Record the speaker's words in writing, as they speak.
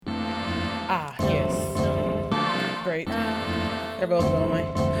Ah, yes. Great. They're both going.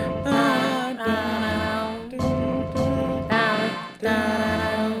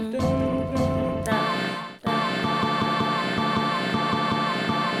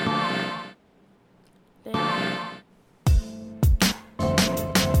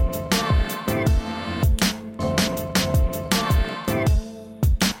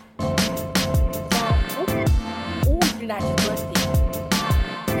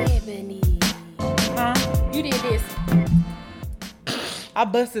 I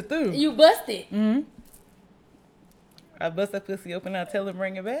busted through. You busted. Mm-hmm. I bust that pussy open and I tell her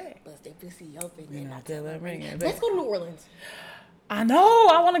bring it back. Bust that pussy open And I tell her bring it back. Let's go to New Orleans. I know.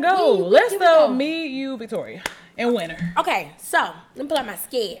 I want to go. Let's go. Me, you, Victoria. And winter. Okay, so let me pull out my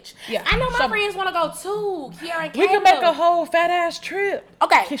sketch. Yeah. I know my friends want to go too. Kiara and Caleb. We can make a whole fat ass trip.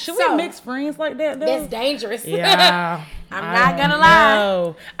 Okay. Should we mix friends like that though? That's dangerous. Yeah. I'm not gonna lie.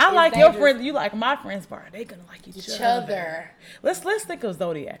 No. I like your friends. You like my friends, but are they gonna like each other? Let's think of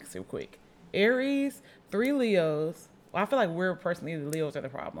zodiacs real quick. Aries, 3 Leos. Well, I feel like we're personally the Leos are the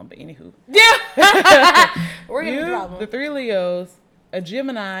problem, but anywho. Yeah. We're gonna be the problem. The 3 Leos, a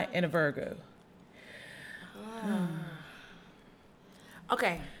Gemini, and a Virgo.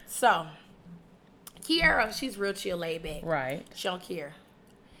 Okay, so Kiara, she's real chill, laid back. Right. She don't care.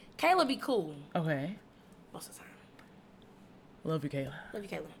 Kayla be cool. Okay. Most of the time. Love you, Kayla. Love you,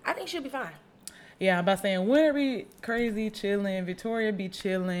 Kayla. I think she'll be fine. Yeah, I'm about saying winter be crazy, chilling. Victoria be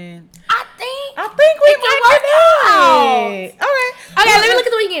chilling. I think we might work out. Okay, let me look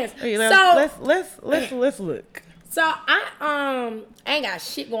at the weekends. Okay, let's look. So I ain't got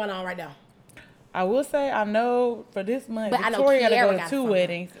shit going on right now. I will say I know for this month, But Victoria gotta go to got 2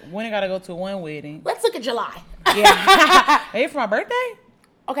 weddings. Winter gotta go to 1 wedding. Let's look at July. Yeah. Hey, for my birthday?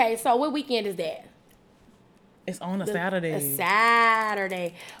 Okay, so what weekend is that? It's on a Saturday. A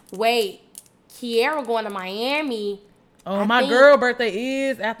Saturday. Wait, Kiara going to Miami. Oh, my girl birthday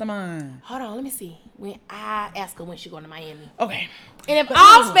is after mine. Hold on, let me see. When I ask her when she going to Miami. Okay. And if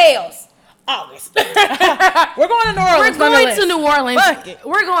all spells, August. We're going to New Orleans. We're going to New Orleans. Fuck it.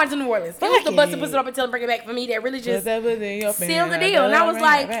 We're going to New Orleans. It was the bus to it. put it up and tell them bring it back for me. That really just sealed the deal. And I was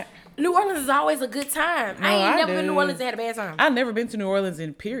like, New Orleans is always a good time. No, I ain't never been to New Orleans and had a bad time. I've never been to New Orleans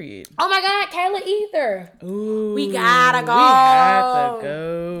in period. Oh my God, Kayla either. Ooh. We gotta go. We have to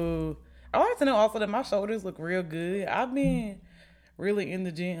go. I like to know also that my shoulders look real good. I've been really in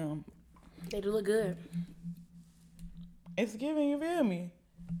the gym. They do look good. It's giving, you feel me?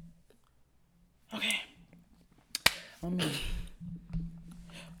 Okay.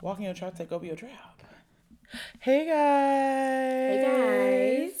 Walking your trap, take over your trap. Hey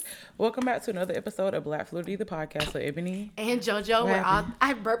guys. Welcome back to another episode of Black Fluidity, the podcast with Ebony and JoJo.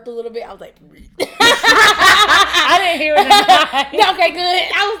 I burped a little bit. I was like, I didn't hear it. No, okay,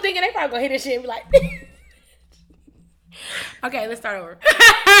 good. I was thinking they probably gonna hear this shit and be like, okay, let's start over.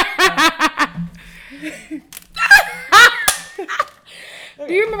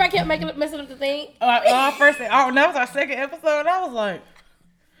 Do you remember I kept messing up the thing? That was our second episode. I was like,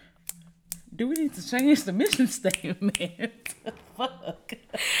 do we need to change the mission statement? Fuck.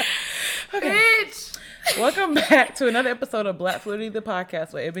 Okay. Bitch. Welcome back to another episode of Black Fluidity, the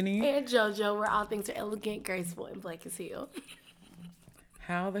podcast with Ebony and JoJo, where all things are elegant, graceful, and black as hell.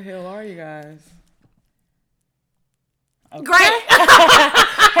 How the hell are you guys? Okay. Great.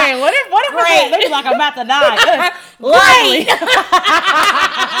 Hey, what if great? Looks like I'm about to die. Lovely.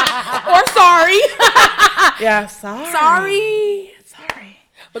 Or sorry. Yeah, sorry.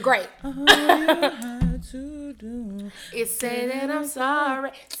 But great. All you had to do is say that I'm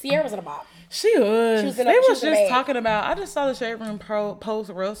sorry. Sierra was in a bop. She was. They was just talking about. I just saw the Shade Room post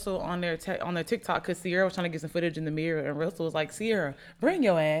Russell on their TikTok because Sierra was trying to get some footage in the mirror, and Russell was like, "Sierra, bring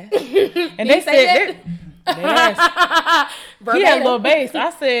your ass." And they said, "He had a little bass."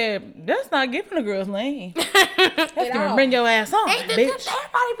 I said, "That's not giving the girl's name. That's giving bring your ass on, bitch."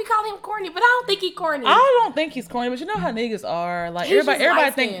 Everybody be calling him corny, but I don't think he's corny. I don't think he's corny, but you know how niggas are. Like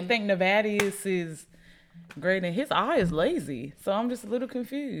everybody think Nevadius is great, and his eye is lazy. So I'm just a little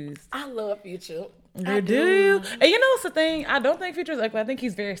confused. I love Future. You do. And you know what's the thing? I don't think Future's ugly. I think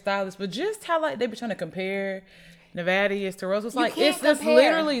he's very stylish. But just how like they be trying to compare Nevadius to Russell, it's like it's just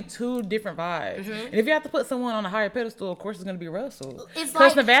literally two different vibes. Mm-hmm. And if you have to put someone on a higher pedestal, of course it's gonna be Russell. Because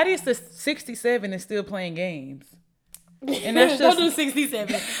like, Nevadius is 67 and still playing games. And that's just don't do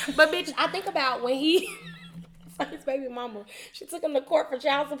 67. But bitch, I think about when he his baby mama, she took him to court for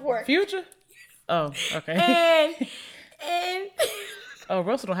child support. Future? Oh, okay. And oh,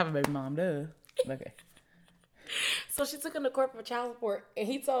 Russell don't have a baby mom, duh. Okay. So she took him to court for child support, and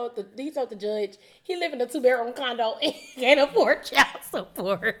he told the judge he live in a 2-bedroom condo and can't afford child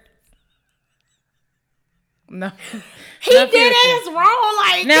support. No. He did ass wrong.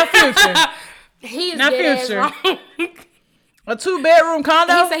 Like now Future. He is dead ass wrong. A 2-bedroom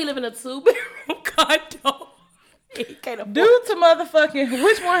condo? He say he live in a 2-bedroom condo. He can't afford due to motherfucking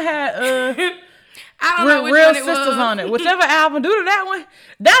which one had I don't know which Real one it Sisters was. on it. Whichever album, due to that one,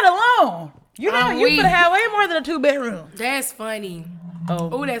 that alone. You know you could have way more than a 2-bedroom. That's funny.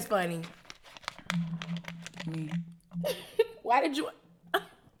 Oh, that's funny. Why did you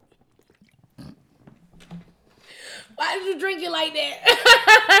drink it like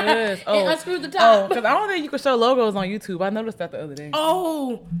that? And unscrew the top. Oh, because I don't think you can show logos on YouTube. I noticed that the other day.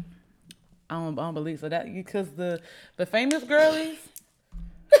 Oh. I don't believe so. That because the famous girlies.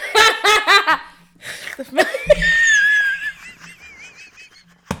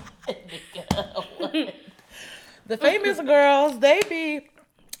 The famous girls, they be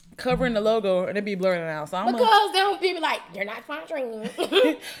covering the logo and they be blurring it out. So because they don't be like, they're not sponsoring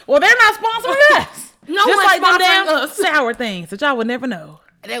you. Well, they're not sponsoring us. No just one's like them sponsoring damn us. sour things that y'all would never know.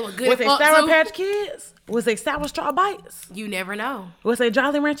 They were good. Was they Sour Patch Kids? Was they Sour Straw Bites? You never know. Was they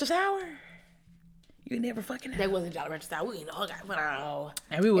Jolly Rancher Sour? You never fucking know. They wasn't Jolly Rancher Sour. We didn't know. But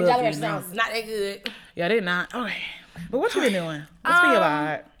and we would. Jolly Rancher Sour is not that good. Yeah, they not. Okay. But what you been doing? Let's be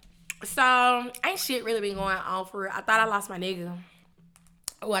about. So ain't shit really been going on for real. I thought I lost my nigga.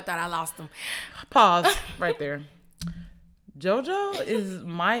 Oh, I thought I lost him. Pause right there. JoJo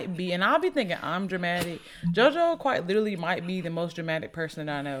might be, and I'll be thinking I'm dramatic. JoJo quite literally might be the most dramatic person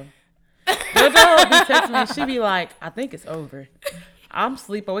that I know. JoJo will be texting me. She be like, I think it's over. I'm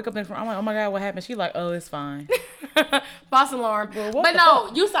asleep. I wake up I'm like, oh my God, what happened? She like, oh, it's fine. False alarm. But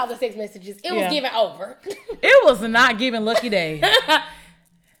no, you saw the text messages. It was giving over. It was not giving Lucky Day.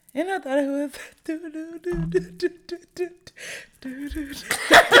 And I thought it was. Girl, it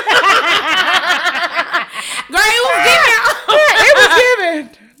was giving. It was giving.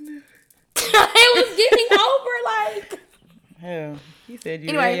 It was giving over, like. Hell, he said you.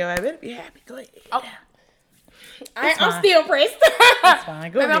 Anyway, I better be happy. Go ahead. Oh. I'm still pressed. That's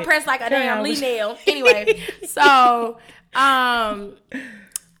fine. Go ahead. I'm pressed like a damn Lee nail. Anyway, so I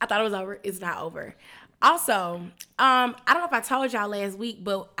thought it was over. It's not over. Also, I don't know if I told y'all last week,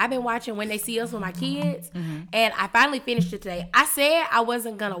 but I've been watching When They See Us with my kids, and I finally finished it today. I said I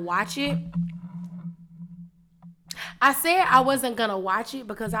wasn't gonna watch it.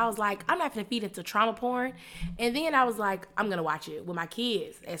 Because I was like, I'm not gonna feed into trauma porn, and then I was like, I'm gonna watch it with my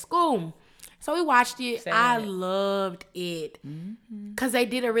kids at school. So we watched it. Sad. I loved it because they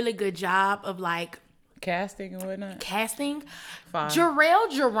did a really good job of like casting and whatnot. Fine.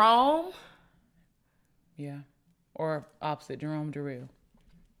 Jarrell Jerome. Yeah. Or opposite, Jerome Jarrell.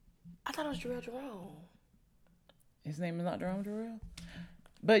 I thought it was Jarrell Jerome. His name is not Jerome Jarrell?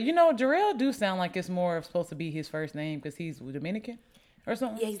 But you know, Jarrell do sound like it's more of supposed to be his first name because he's Dominican or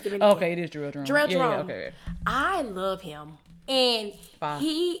something? Yeah, he's Dominican. Oh, okay, it is Jarrell Jerome. Jerome. Yeah, okay. I love him. And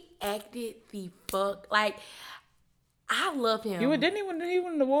he acted the fuck like I love him. He won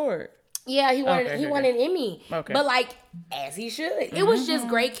an award. Yeah, he won an Emmy. Okay. But like as he should. It was just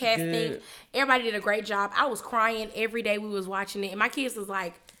great casting. Good. Everybody did a great job. I was crying every day we was watching it. And my kids was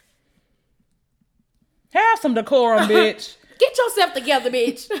like, have some decorum, bitch. Get yourself together,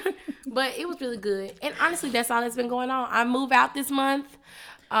 bitch. But it was really good. And honestly, that's all that's been going on. I move out this month.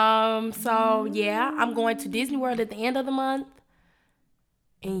 So yeah, I'm going to Disney World at the end of the month.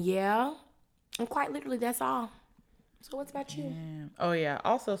 And yeah, and quite literally that's all. So what's about you? Damn. Oh yeah.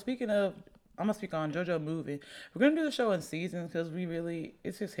 Also, speaking of, I'm gonna speak on JoJo moving. We're gonna do the show in seasons because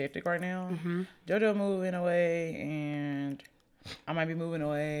it's just hectic right now. JoJo moving away, and I might be moving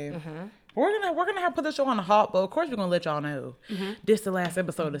away. We're gonna have to put the show on the halt, but of course we're gonna let y'all know. This the last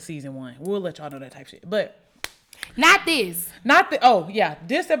episode of season 1. We'll let y'all know that type shit, but. Not this. Oh, yeah.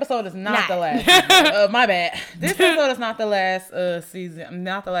 This episode is not the last. My bad. This episode is not the last season.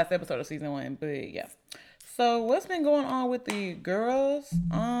 Not the last episode of season 1. But yeah. So what's been going on with the girls?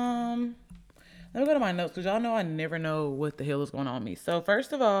 Let me go to my notes because y'all know I never know what the hell is going on with me. So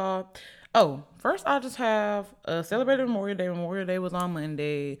first of all, I just have celebrated Memorial Day. Memorial Day was on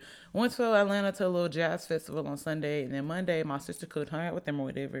Monday. Went to Atlanta to a little jazz festival on Sunday. And then Monday, my sister could hung out with them or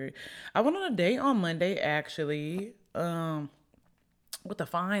whatever. I went on a date on Monday, actually, with a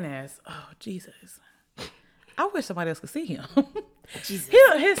fine ass. Oh, Jesus. I wish somebody else could see him. Jesus.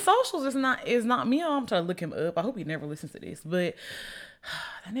 His socials is not me. I'm trying to look him up. I hope he never listens to this. But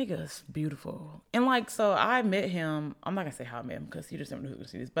that nigga is beautiful. And so I met him. I'm not gonna say how I met him because you just never know who's gonna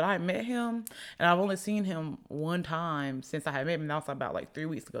see this. But I met him, and I've only seen him one time since I had met him. And that was about 3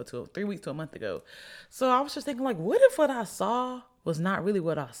 weeks to a month ago. So I was just thinking, what if what I saw was not really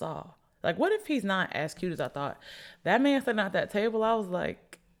what I saw? What if he's not as cute as I thought? That man sitting at that table, I was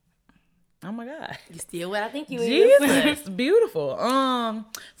like, Oh my God. You still what I think you Jesus, is. beautiful.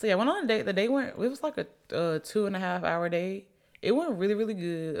 So yeah, went on a date. The date went. It was like a 2.5 hour date. It went really, really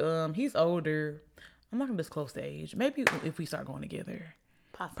good. He's older. I'm not gonna disclose the age. Maybe if we start going together.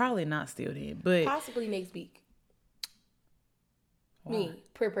 Possibly. Probably not still then, but possibly next week. Wow. Me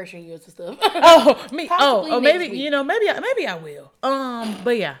peer pressuring you into stuff. Oh, me. Possibly Maybe week. you know. Maybe I will.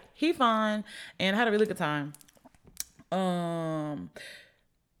 But yeah, he fine and had a really good time.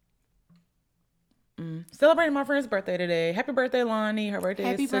 Celebrating my friend's birthday today. Happy birthday, Lonnie. Her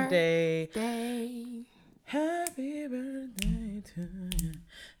birthday is today. Happy birthday to you.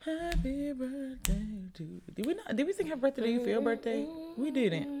 Happy birthday to you. Did we sing happy birthday to you for your birthday? We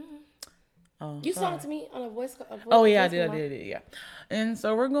didn't. Oh, you sung it to me on a voice. Oh yeah, I did. Yeah. And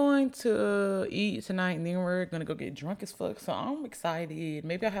so we're going to eat tonight, and then we're gonna go get drunk as fuck. So I'm excited.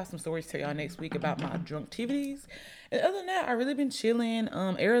 Maybe I'll have some stories to tell y'all next week about my drunk activities. And other than that, I really been chilling.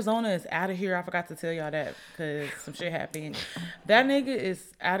 Arizona is out of here. I forgot to tell y'all that because some shit happened. That nigga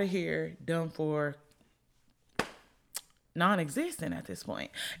is out of here, done for, non-existent at this point.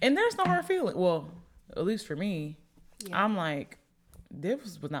 And there's no hard feeling. Well, at least for me, yeah. I'm like,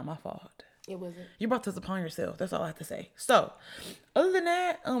 this was not my fault. It wasn't. You brought this upon yourself. That's all I have to say. So, other than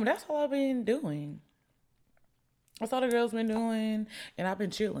that, that's all I've been doing. That's all the girls been doing, and I've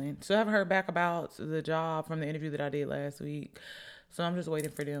been chilling. So I haven't heard back about the job from the interview that I did last week. So I'm just waiting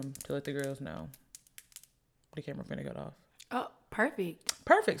for them to let the girls know. The camera finna go off. Oh, perfect.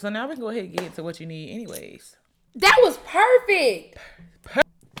 Perfect. So now we can go ahead and get into what you need anyways. That was perfect.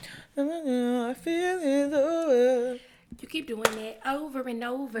 I feel it over. You keep doing that over and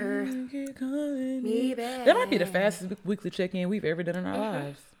over. You keep calling me back. That might be the fastest weekly check-in we've ever done in our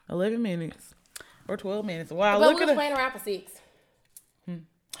lives. 11 minutes. Or 12 minutes. Wow, but we was playing around for 6.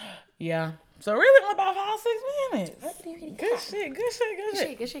 Yeah. So really only about 5-6 minutes. Good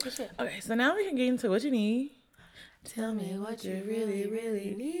shit. Okay, so now we can get into what you need. Tell me what you really,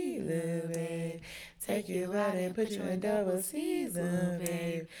 really need, little babe. Take you out and put you in double season,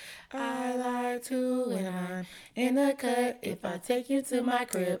 babe. I like to when I'm in the cut. If I take you to my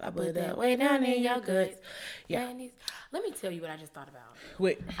crib, I put that way down in your guts. Yeah. Let me tell you what I just thought about.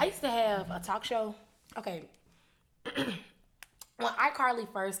 Wait. I used to have a talk show. Okay. When iCarly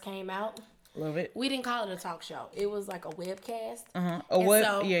first came out. Love it. We didn't call it a talk show. It was like a webcast. A web?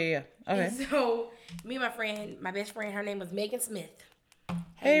 So, yeah. Okay. And so, me and my best friend, her name was Megan Smith.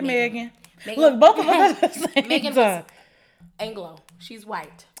 Hey Megan. Look, both of us at the same Megan time. Anglo. She's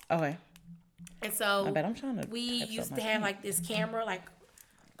white. Okay. And so, I bet I'm trying to. We used to have like this camera, like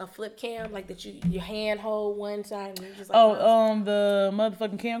a flip cam, like that your hand hold one side and you just like. The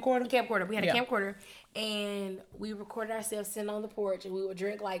motherfucking camcorder. Camcorder. We had a camcorder, and we recorded ourselves sitting on the porch, and we would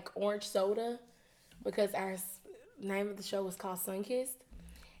drink like orange soda, because our name of the show was called Sunkissed,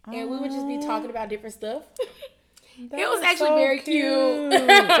 and we would just be talking about different stuff. It was actually so very cute.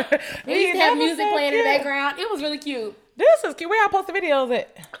 We used to have music playing in the background. It was really cute. This is cute. Where y'all post the videos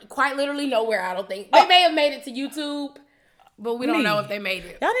at? Quite literally nowhere, I don't think. They may have made it to YouTube, but we don't know if they made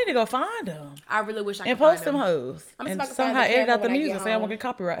it. Y'all need to go find them. I really wish I could and post them hoes. And somehow edit out the music so I won't get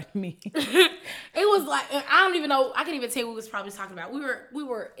copyright me. It was like, I don't even know. I can't even tell what we was probably talking about. We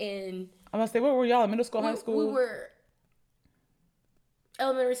were in. I'm gonna say, what were y'all in middle school, high school? We were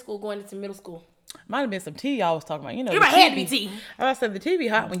elementary school going into middle school. Might have been some tea y'all was talking about. You know, it had to be tea. I said the tea be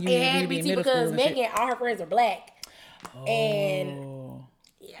hot when you had to be tea because Megan, all her friends are black. Oh. And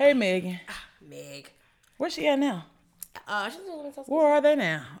yeah. Hey Megan. Meg. Where's she at now? She's in elementary school. Where are they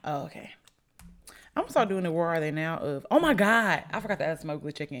now? Oh, okay. I'm gonna start doing the where are they now of. Oh my God, I forgot to ask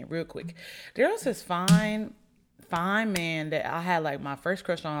Mowgli check in real quick. There was this fine man that I had like my first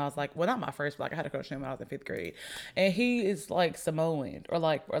crush on. I was like, well, not my first, but like I had a crush on him when I was in 5th grade, and he is like Samoan or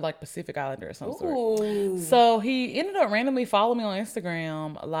like Pacific Islander or some sort. So he ended up randomly following me on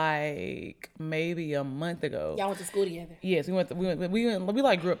Instagram like maybe a month ago. Y'all went to school together? Yes, we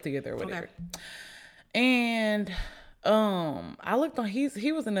like grew up together or whatever. Okay. And I looked on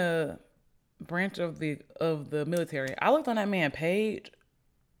he was in a branch of the military. I looked on that man's page.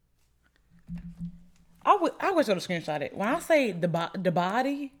 I wish I would screenshot it. When I say the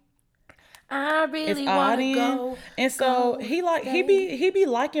body, I really want to go. And so he be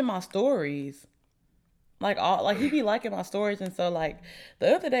liking my stories, like he be liking my stories. And so like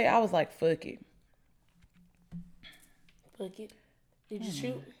the other day I was like, fuck it. Fuck it. Did you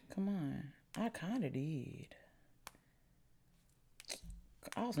shoot? Come on, I kind of did.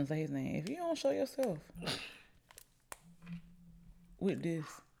 I was gonna say his name. If you don't show yourself with this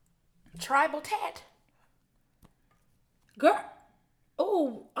tribal tat. Girl,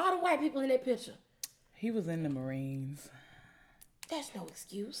 oh, all the white people in that picture. He was in the Marines. That's no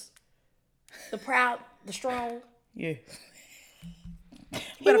excuse. The proud, the strong. Yeah. You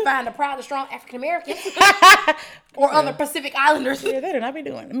better find the proud, the strong African Americans or other Pacific Islanders. Yeah, they did not be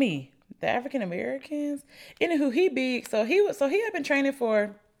doing me. The African Americans. Anywho, he big. So he had been training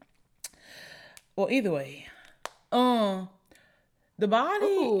for. Well, either way, the body.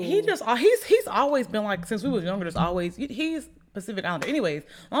 Ooh. He's always been like since we was younger. There's always he's Pacific Islander. Anyways,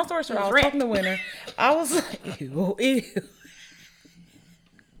 long story short, I was talking to Winter. I was like, ew.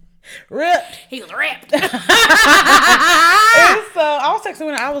 Ripped. He was ripped. And so I was texting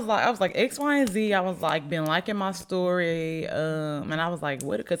when I was like X, Y, and Z. I was like been liking my story, and I was like,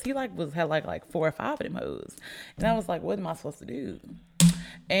 what? Because he had 4 or 5 of them hoes, and I was like, what am I supposed to do?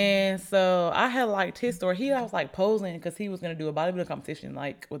 And so I had liked his story. I was like posing because he was gonna do a bodybuilding competition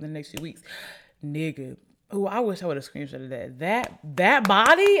like within the next few weeks. Nigga, oh, I wish I would have screenshotted that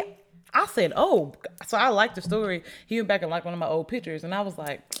body. I said, oh, so I liked the story. He went back and liked one of my old pictures, and I was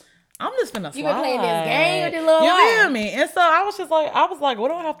like, I'm just finna slide. You been playing this game with the little You feel me? And so I was like, what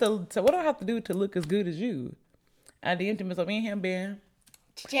do I have to do to look as good as you? I DM'd him, so me and him been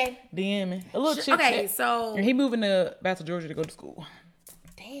DMing a little chit. Okay, so and he moving to back to Georgia to go to school.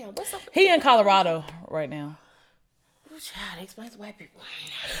 Damn, what's up? He in Colorado right now. Ooh, child, that explains white people.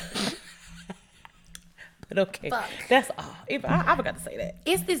 But okay, fuck. That's all. I forgot to say that.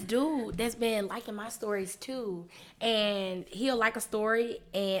 It's this dude that's been liking my stories too, and he'll like a story,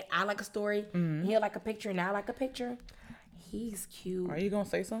 and I like a story. Mm-hmm. He'll like a picture, and I like a picture. He's cute. Are you gonna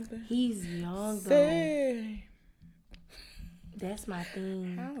say something? He's young though. That's my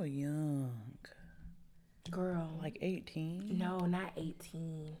thing. How young? Girl. Like 18? No, not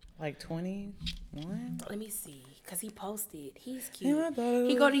 18. Like 21? Let me see, cause he posted. He's cute. Yeah,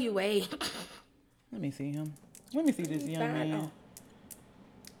 he go to UA. Let me see him. Let me see this young man.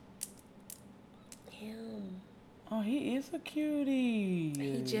 Him. Oh, he is a cutie.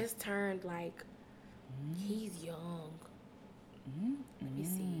 He just turned like, he's young. Let me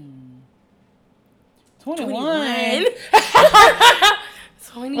see. 21.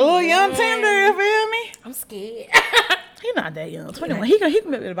 21. Little young tender, you feel me? I'm scared. He's not that young. 21. He can be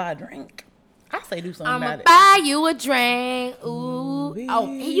able to buy a drink. I say do something about it. I'ma buy you a drink. Ooh.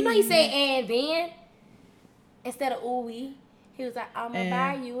 Oh, you know he said and then instead of ooh wee. He was like, I'ma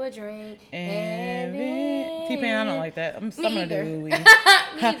buy you a drink. And then T-Pain, I don't like that. I'm still gonna do ooh wee.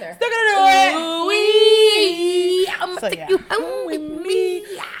 Neither. Still gonna do it. Ooh wee. I'ma take you home with me.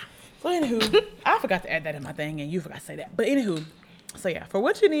 So anywho, I forgot to add that in my thing, and you forgot to say that. But anywho, so yeah, for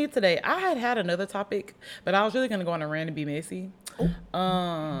what you need today, I had another topic, but I was really gonna go on a rant and be messy.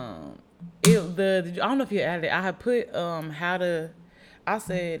 I don't know if you added it. I had put I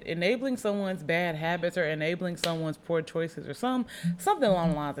said enabling someone's bad habits or enabling someone's poor choices or something along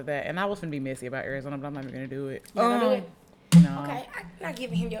the lines of that. And I was gonna be messy about Arizona, but I'm not even gonna do it. You're gonna do it? No. Okay, I'm not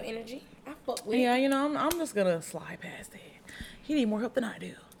giving him your energy. I fuck with Yeah, I'm just gonna slide past it. He need more help than I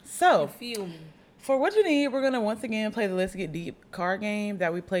do. So feel me. For what you need, we're gonna once again play the Let's Get Deep card game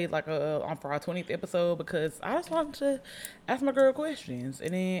that we played for our 20th episode because I just wanted to ask my girl questions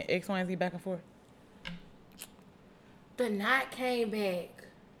and then X, Y, and Z back and forth. The knot came back.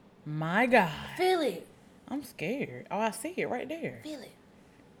 My God. Feel it. I'm scared. Oh, I see it right there. Feel it.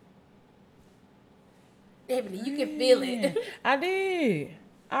 Ebony, you can feel it. I did.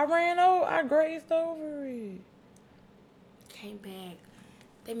 I grazed over it. Came back.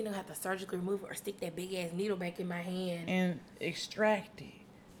 Let me know how to surgically remove it or stick that big ass needle back in my hand and extract it.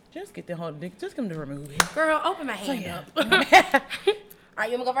 Just get the whole dick. Just come to remove it. Girl, open my hand up. All right,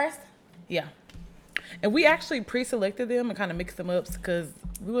 you want me to go first? Yeah. And we actually pre-selected them and kind of mixed them up because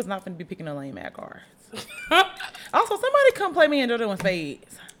we was not going to be picking no lame ass cards. Also, somebody come play me and JoJo in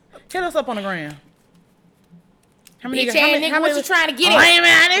spades. Hit us up on the gram. Bitch ass nigga, what you trying to get at? Lame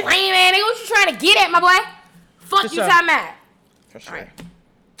ass nigga, what you trying to get at, my boy? Fuck you talking about? For sure. Right.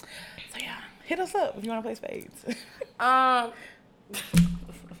 So yeah, hit us up if you want to play spades.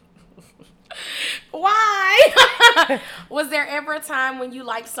 Why? Was there ever a time when you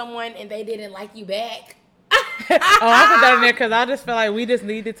liked someone and they didn't like you back? Oh, I put that in there because I just feel like we just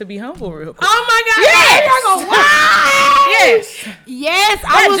needed to be humble real quick. Oh my God! Yes! Why? Yes!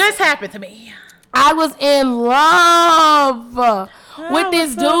 That just happened to me. I was in love with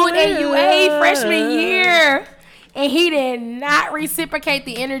this dude in UA freshman year. And he did not reciprocate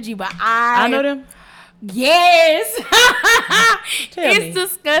the energy, but I know them. Yes. It's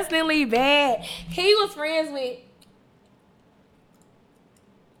disgustingly bad. He was friends with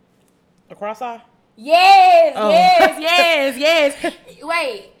a cross-eye? Yes, oh. yes.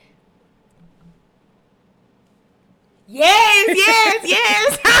 Wait.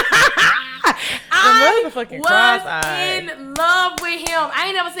 Yes. I I motherfucking was cross-eyed. in love with him. I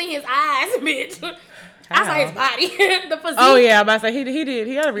ain't never seen his eyes, bitch. I saw his body. The physique. Oh yeah, I'm about to say he did.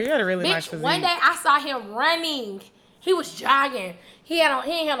 He had a really nice physique. One day I saw him running. He was jogging. He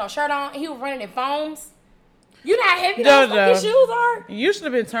ain't had no shirt on. He was running in foams. You know how heavy those fucking shoes are? You should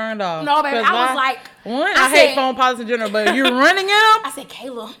have been turned off. No, baby. I was like... I hate foam polish in general, but you're running in them? I said,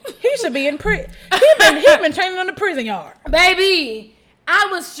 Kayla. He should be in prison. He been training on the prison yard. Baby, I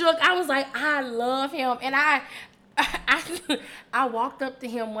was shook. I was like, I love him. And I walked up to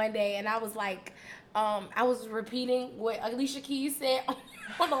him one day and I was like, I was repeating what Alicia Keys said.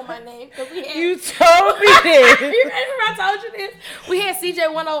 Hold on my name. You told me this. You remember I told you this? We had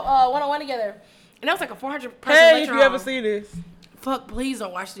CJ 101 together. And that was like a 400 person Hey, lecture. if you ever see this. Fuck, please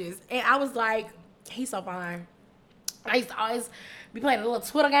don't watch this. And I was like, he's so fine. I used to always be playing little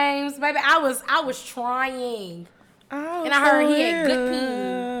Twitter games. Baby, I was trying. And I heard he had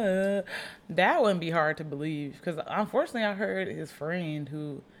good pee. That wouldn't be hard to believe. Because unfortunately, I heard his friend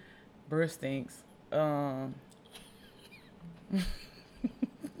who breast stinks. I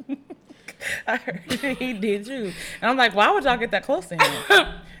heard he did you. And I'm like, why would y'all get that close to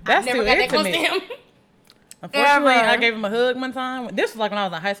him? That's too intimate. That close to him. Unfortunately, I gave him a hug one time. This was like when I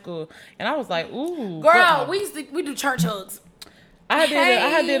was in high school, and I was like, "Ooh, girl, we do church hugs." I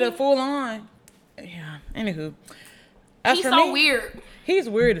did a full on. Yeah. Anywho, he's so weird. He's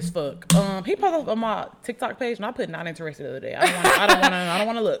weird as fuck. He posted on my TikTok page, and I put not interested the other day. I don't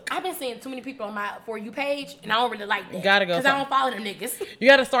want to look. I've been seeing too many people on my For You page, and I don't really like that. You gotta go. Because I don't follow them niggas. You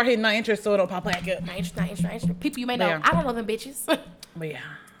gotta start hitting not interested so it don't pop back up. Not interested. People you may know. Yeah. I don't know them bitches. But yeah,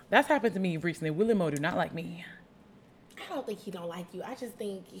 that's happened to me recently. Willie Mo do not like me. I don't think he don't like you. I just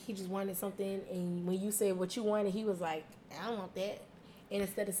think he just wanted something, and when you said what you wanted, he was like, I don't want that. And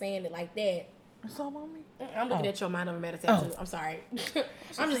instead of saying it like that, it's all on me. I'm looking at your Mind Over Matter tattoo. I'm sorry.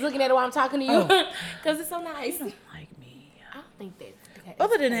 I'm just looking at it while I'm talking to you because it's so nice. You don't like me. I don't think that.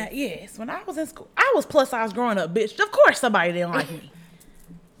 Other than that, yes. When I was in school, I was plus size growing up, bitch. Of course, somebody didn't like me.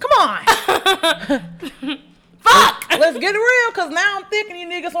 Come on. Fuck. Let's get it real, because now I'm thick and you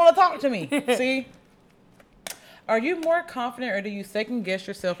niggas want to talk to me. See? Are you more confident or do you second guess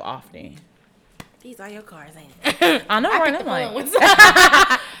yourself often? These are your cards, ain't it? I know, right? I'm like,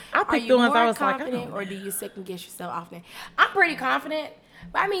 I picked the ones I was like, confident or do you second guess yourself often? I'm pretty confident,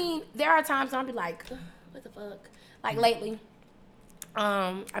 but I mean, there are times when I'll be like, what the fuck? Like lately,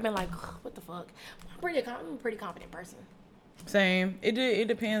 I've been like, what the fuck? I'm a pretty confident person. Same. It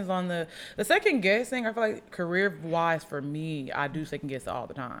depends on the second guessing. I feel like career wise for me, I do second guess all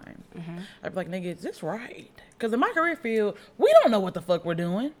the time. Mm-hmm. I be like, nigga, is this right? Because in my career field, we don't know what the fuck we're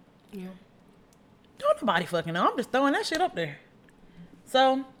doing. Yeah. Don't nobody fucking know. I'm just throwing that shit up there.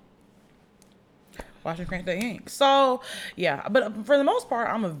 So, watching Crank That Ink. So, yeah. But for the most part,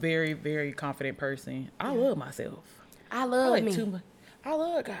 I'm a very, very confident person. I love myself. I love me. I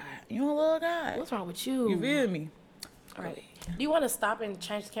love God. You don't love God. What's wrong with you? You feel me? All right. Do you want to stop and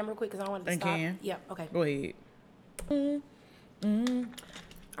change the camera real quick? Because I want to stop. Can. Yeah, okay. Go ahead. All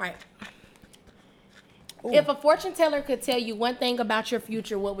right. Ooh. If a fortune teller could tell you one thing about your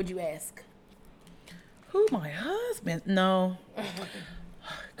future, what would you ask? Who my husband? No.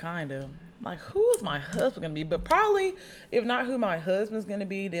 Kind of. Like, who's my husband going to be? But probably, if not who my husband's going to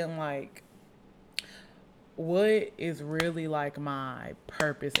be, then, like, what is really, like, my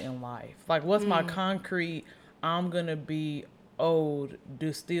purpose in life? Like, what's my concrete, I'm going to be old,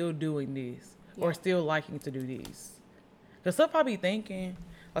 still doing this, or still liking to do this? Because stuff I be thinking,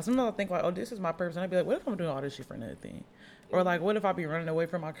 like, sometimes I think, like, oh, this is my purpose. And I'd be like, what if I'm doing all this shit for nothing? Or, like, what if I be running away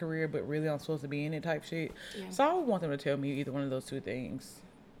from my career, but really I'm supposed to be in it type shit? Yeah. So I would want them to tell me either one of those two things.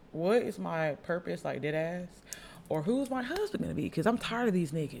 What is my purpose, like, dead ass? Or who's my husband going to be? Because I'm tired of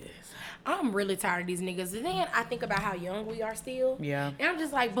these niggas. I'm really tired of these niggas. And then I think about how young we are still. Yeah. And I'm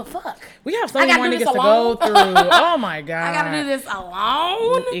just like, but fuck. We have so many more niggas to go through. Oh, my God. I got to do this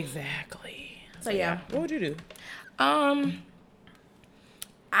alone? Exactly. So, yeah. What would you do?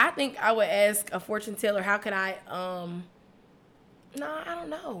 I think I would ask a fortune teller, how could I, no, I don't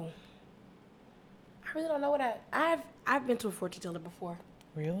know. I really don't know what I've been to a fortune teller before.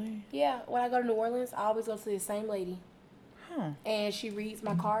 Really? Yeah. When I go to New Orleans, I always go to the same lady. Huh. And she reads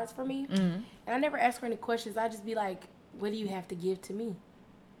my cards for me. Mm-hmm. And I never ask her any questions. I just be like, what do you have to give to me?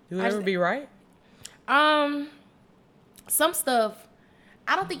 You ever be right? Some stuff,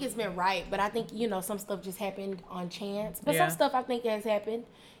 I don't think it's been right, but I think, some stuff just happened on chance. But some stuff I think has happened.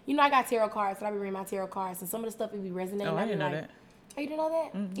 I got tarot cards, and I be reading my tarot cards, and some of the stuff would be resonating. Oh, I didn't know that. Oh, you didn't know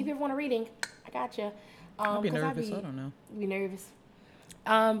that? Mm-hmm. If you ever want a reading, I got you. I'd be nervous. I don't know. You be nervous.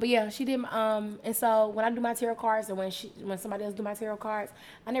 But yeah, she did. And so when I do my tarot cards, or when somebody else do my tarot cards,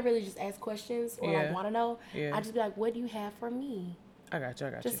 I never really just ask questions or like want to know. I just be like, "What do you have for me?" I got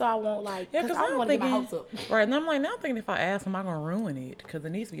you. Just so I won't like, because I don't want to get my hopes up. Right, and I'm like, now I'm thinking if I ask, am I gonna ruin it? Because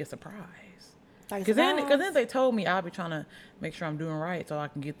it needs to be a surprise. Because then they told me I'll be trying to make sure I'm doing right so I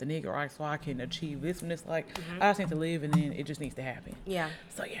can get the nigga right, so I can achieve this. And it's like I just need to live, and then it just needs to happen. Yeah.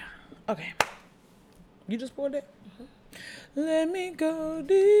 So yeah, okay. You just pulled it. Let me go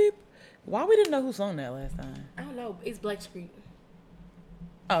deep. Why we didn't know who sung that last time? I don't know. It's Black Street.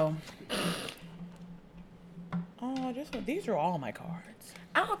 Oh. Oh, these are all my cards.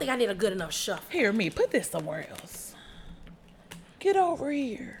 I don't think I need a good enough shuffle. Here, put this somewhere else. Get over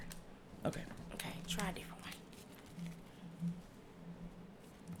here. Okay. Okay, try a different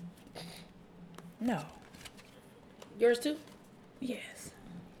one. No. Yours too? Yes.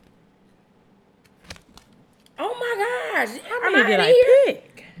 Oh my gosh. How many did I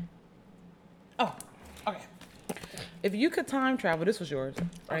pick? Oh, okay. If you could time travel, this was yours,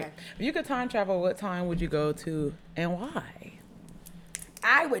 right? Okay. If you could time travel, what time would you go to and why?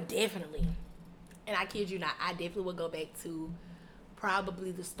 I would definitely, and I kid you not, I definitely would go back to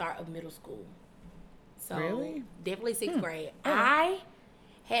probably the start of middle school. So really? Definitely sixth grade. I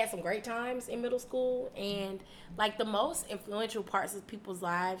had some great times in middle school, and like the most influential parts of people's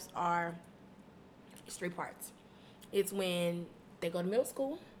lives are, it's 3 parts. It's when they go to middle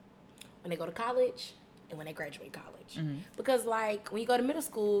school, when they go to college, and when they graduate college. Because like when you go to middle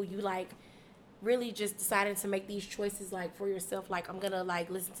school, you like really just deciding to make these choices like for yourself. Like I'm gonna like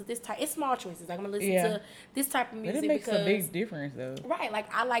listen to this type. It's small choices. Like I'm gonna listen to this type of music. It makes a big difference though. Right.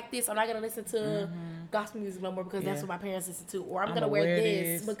 Like I like this. I'm not gonna listen to gospel music no more because that's what my parents listen to. Or I'm gonna wear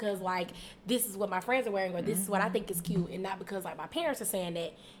this because like this is what my friends are wearing, or this is what I think is cute, and not because like my parents are saying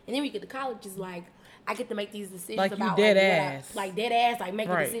that. And then when you get to college, it's like I get to make these decisions like about you dead ass. Like dead ass, like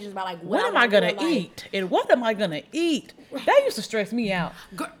making decisions about like what am I gonna eat and what am I gonna eat? That used to stress me out.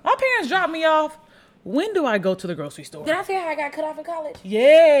 My parents dropped me off. When do I go to the grocery store? Did I tell you how I got cut off in college?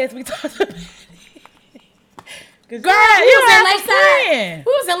 Yes, we talked about it. Girl, we was in Lakeside.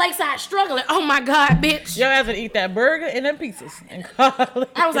 We was in Lakeside struggling. Oh my God, bitch. Y'all have to eat that burger and them pizzas in college.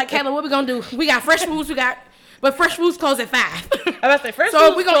 I was like, Kayla, what we gonna do? We got Fresh Foods, but Fresh Foods close at 5. I was about to say Fresh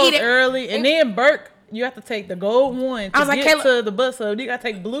Foods close early, and then Burke, you have to take the gold one to get to the bus. So you gotta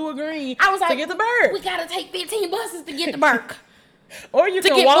take blue or green to get the Burke. We gotta take 15 buses to get the Burke. Or you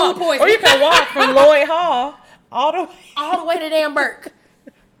can walk from Lloyd Hall all the way to damn Burke.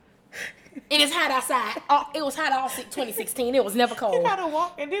 And it's hot outside. It was hot all 2016. It was never cold. You gotta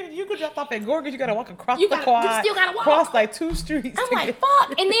walk, and then you could drop off at Gorgas. You gotta walk across the quad. You still gotta walk. Cross like 2 streets. I'm like, fuck.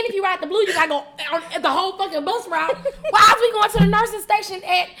 And then if you ride the blue, you gotta go on the whole fucking bus route. Why is we going to the nursing station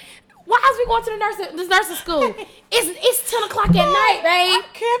at? Why is we going to the nursing school? It's 10 o'clock at night, babe.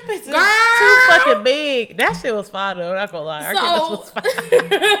 Our campus is too fucking big. That shit was fine though. Not gonna lie, our campus was fine.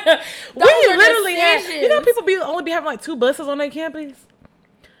 We literally had. You know, people only be having like 2 buses on their campus.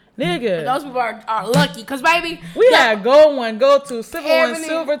 Nigga. Those people are lucky, cause baby, we had Go 1, Go 2, Silver 1,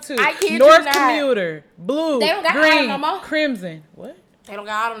 Silver 2, North Commuter, Blue, they don't got Green, no more. Crimson. What? They don't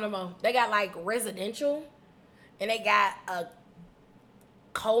got auto no more. They got like residential, and they got a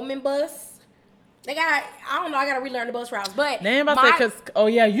Coleman bus. They got, I don't know, I gotta relearn the bus routes, but they ain't about to say, cause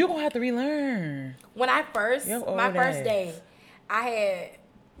you gonna have to relearn. When I first day, I had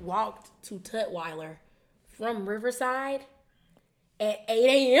walked to Tutwiler from Riverside at 8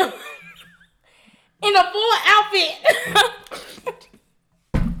 a.m. in a full outfit.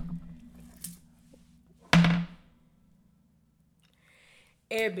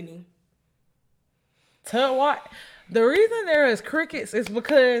 Ebony. Tutwiler. The reason there is crickets is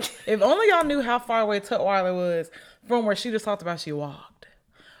because if only y'all knew how far away Tutwiler was from where she just talked about she walked.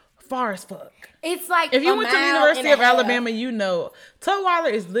 Far as fuck. It's like if you went to the University of Alabama, you know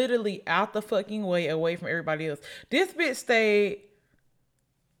Tutwiler is literally out the fucking way away from everybody else. This bitch stayed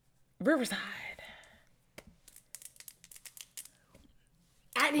Riverside.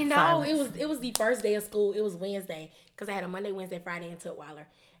 I didn't know it was the first day of school. It was Wednesday because I had a Monday, Wednesday, Friday in Tutwiler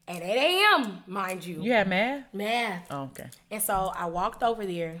at 8 a.m. Mind you. You had math? Math. Oh, okay. And so I walked over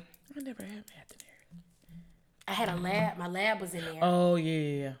there. I never had math in there. I had a lab. My lab was in there. Oh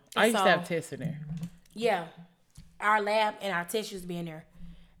yeah. I used to have tests in there. Yeah, our lab and our tests used to be in there,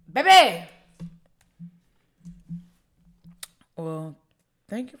 baby. Well,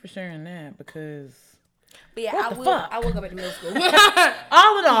 thank you for sharing that because. But yeah, I will go back to middle school.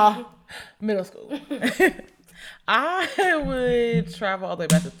 All in all, middle school. I would travel all the way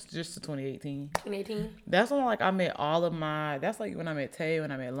back to 2018. 2018. That's when like I met all of my. That's like when I met Tay,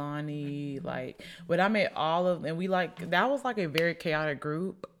 when I met Lonnie, like when I met all of, and we like that was like a very chaotic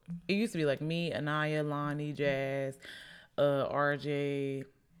group. It used to be like me, Anaya, Lonnie, Jazz, RJ,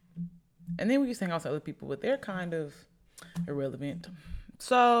 and then we used to hang out with other people, but they're kind of irrelevant.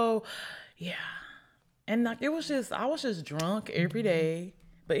 So, yeah, and like I was just drunk every day.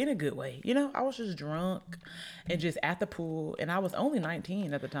 But in a good way, you know, I was just drunk and just at the pool, and I was only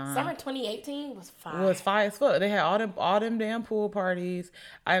 19 at the time. Summer 2018 was fire. It was fire as fuck. They had all them damn pool parties.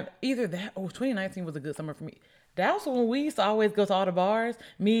 Either that or 2019 was a good summer for me. That was when we used to always go to all the bars.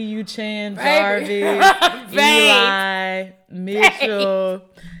 Me, you, Chan, Jarvis, Eli, Mitchell.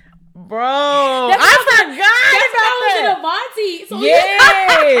 Bro, I forgot about that. So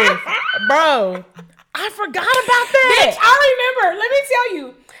yes, bro. I forgot about that. Bitch, I remember. Let me tell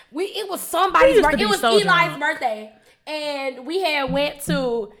you. It was somebody's birthday. It was Eli's birthday. And we had went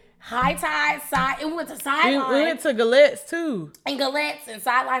to High Tide side. And we went to Sidelines. We went to Galettes too. And Galettes and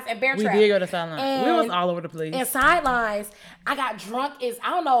Sidelines and Bear Trap. We did go to Sidelines. We was all over the place. And Sidelines, I got drunk I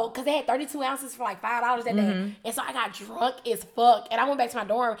don't know, because they had 32 ounces for like $5 that day. And so I got drunk as fuck. And I went back to my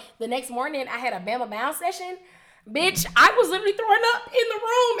dorm. The next morning, I had a Bama Bounce session. Bitch, I was literally throwing up in the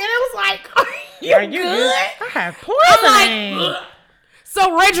room, and it was like, are you good? I have poisoning. Like,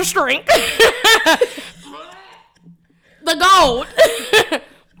 so registering the gold,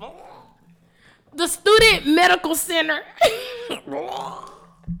 the student medical center,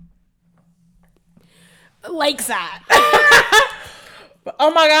 Lakeside.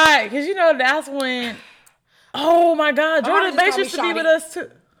 Oh my God, because you know that's when. Oh my God, Jordan Bates used to be with us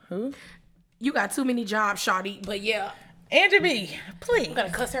too. Who? You got too many jobs, shawty. But yeah. Angie B, please. I'm gonna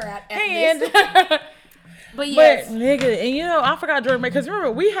cuss her out after this. But yes. But nigga, and you know, I forgot Jordan Bates, because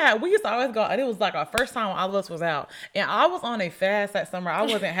remember, we used to always go, and it was like our first time all of us was out. And I was on a fast that summer. I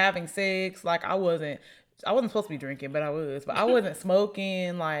wasn't having sex. Like I wasn't supposed to be drinking, but I was. But I wasn't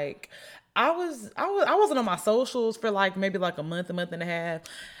smoking. Like I wasn't on my socials for like maybe like a month and a half.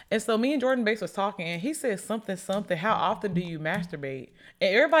 And so me and Jordan Bates was talking, and he said something, how often do you masturbate?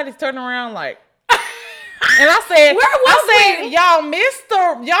 And everybody's turning around like, and I said, y'all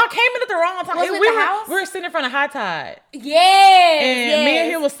came in at the wrong time. We were sitting in front of High Tide. Yes. And me and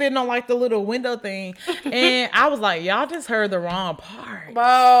him was sitting on like the little window thing. And I was like, y'all just heard the wrong part.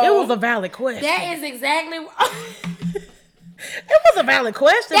 Bro. It was a valid question. That is exactly It was a valid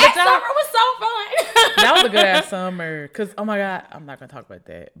question. That summer was so fun. That was a good ass summer. Cause oh my God, I'm not gonna talk about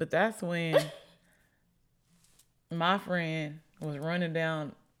that. But that's when my friend was running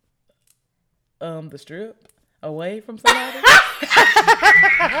down the strip away from somebody.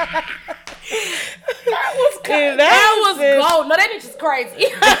 That was gold. No, that bitch is crazy.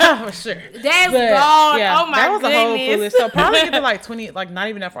 For sure. That's gold. Yeah, oh my that was goodness. A whole foolish. So probably get to like 20, like not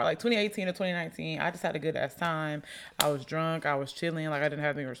even that far, like 2018 or 2019. I just had a good ass time. I was drunk. I was chilling. Like I didn't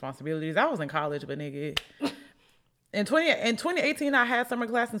have any responsibilities. I was in college, but nigga. In 2018, I had summer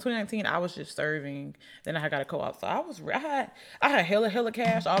class. In 2019, I was just serving. Then I got a co-op. So I had hella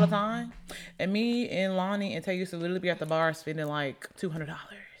cash all the time. And me and Lonnie and Tay used to literally be at the bar spending like $200.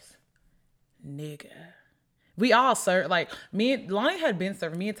 Nigga. We all served. Like Lonnie had been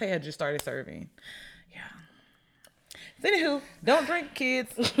serving. Me and Tay had just started serving. Yeah. So anywho, don't drink,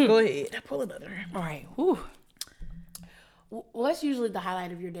 kids. Go ahead. Pull another. All right. Whew. What's usually the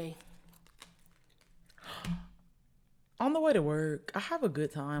highlight of your day? On the way to work, I have a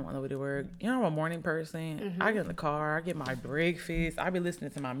good time on the way to work. You know, I'm a morning person. Mm-hmm. I get in the car, I get my breakfast. I be listening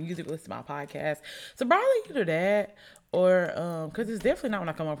to my music, listen to my podcast. So probably either that or, because it's definitely not when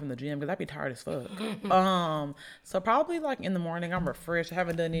I come home from the gym, because I be tired as fuck. So probably like in the morning, I'm refreshed. I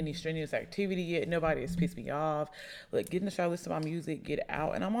haven't done any strenuous activity yet. Nobody has pissed me off. Like get in the shower, listen to my music, get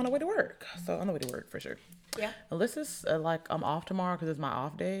out, and I'm on the way to work. So on the way to work for sure. Yeah. Unless it's like I'm off tomorrow because it's my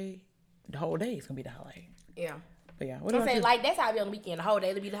off day, the whole day is going to be the highlight. Yeah. But yeah, what I'm saying, like that's how I be on the weekend. The whole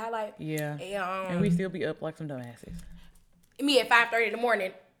day to be the highlight. Yeah. And we still be up like some dumbasses. Me at 5:30 in the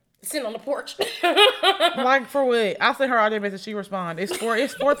morning, sitting on the porch. Like for what? I sent her all day message. She responded. It's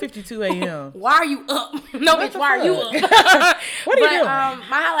 4:52 a.m. Why are you up? No, bitch. Why are you up? What are you doing?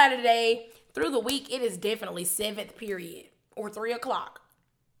 My highlight of the day through the week, it is definitely 7th period or 3 o'clock.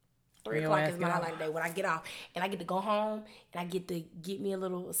 3 o'clock is my highlight of the day when I get off and I get to go home and I get to get me a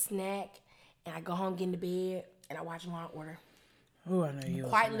little snack and I go home, get into bed. And I watch Law & Order. Oh, I know you.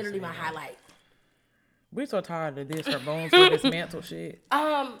 Quite literally my highlight. We're so tired of this. Her bones will dismantle shit.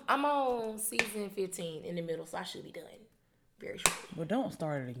 I'm on season 15 in the middle, so I should be done very shortly. But don't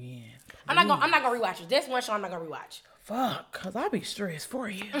start it again. I'm not gonna rewatch it. That's one show I'm not gonna rewatch. Fuck, cause I'll be stressed for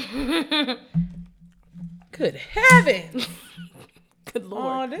you. Good heavens. Good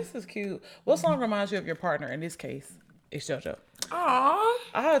Lord. Oh, this is cute. What song reminds you of your partner? In this case, it's JoJo. Aww.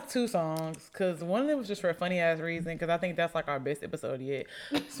 I have 2 songs because one of them was just for a funny ass reason because I think that's like our best episode yet.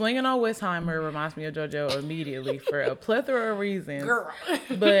 Swinging on Westheimer reminds me of JoJo immediately for a plethora of reasons. Girl.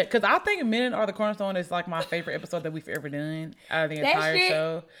 But because I think Men Are the Cornerstone is like my favorite episode that we've ever done out of the entire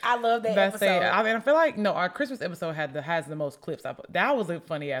show. I love that episode. I feel like our Christmas episode has the most clips. That was a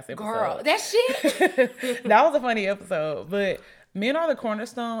funny ass episode. Girl, that shit. That was a funny episode, but Men Are the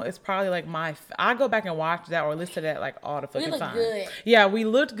Cornerstone is probably like I go back and watch that or listen to that like all the fucking time. We looked good. Yeah, we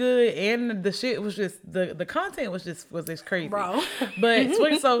looked good, and the shit was just the content was just crazy, bro. But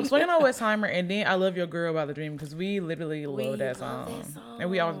Swinging on Westheimer, and then I Love Your Girl by The Dream because we literally love that song, and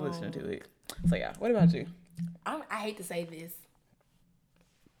we always listen to it. So yeah, what about you? I hate to say this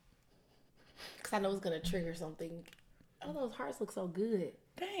because I know it's gonna trigger something. Oh, those hearts look so good.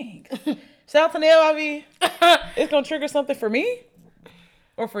 Thanks. Shout out to Neil Ivy. It's gonna trigger something for me,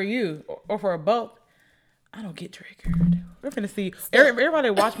 or for you, or for both. I don't get triggered. We're gonna see.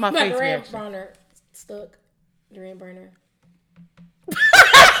 Everybody watch my face reaction. Burner stuck. Duran burner.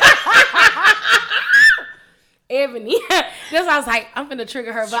 Ebony. That's why I was like, I'm finna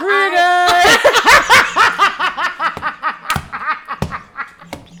trigger her. But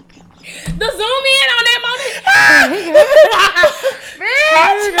the zoom in on that moment.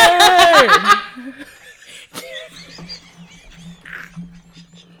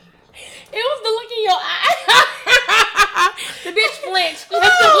 It was the look in your eye. The bitch flinched just a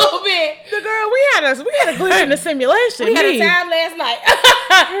little bit. The girl, we had a glitch in the simulation. We had a time last night.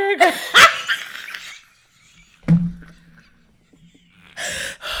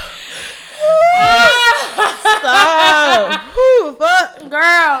 Stop. Ooh, fuck.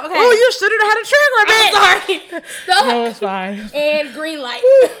 Girl, okay. Oh, you should have had a trigger, bitch. I'm sorry. Stop. No, it's fine. And green light.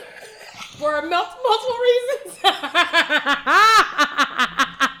 For multiple reasons. Love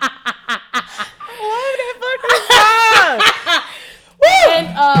that fucking song.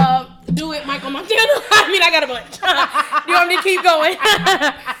 And do it, Michael Montana. I mean, I got a bunch. You want me to keep going?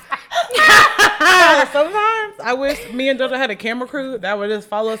 Sometimes I wish me and JoJo had a camera crew that would just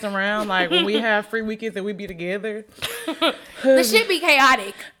follow us around, like when we have free weekends and we be together. The shit be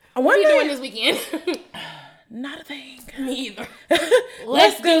chaotic. What are you doing this weekend? Not a thing. Me either.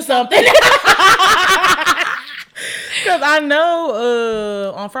 Let's do something. Because I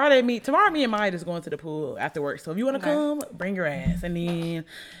know on Friday, tomorrow me and Maya is going to the pool after work. So if you want to come, bring your ass. And then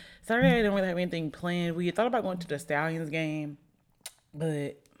Saturday, I don't really have anything planned. We thought about going to the Stallions game,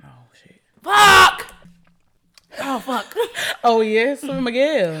 but oh shit. Fuck! Oh fuck. Oh yes, with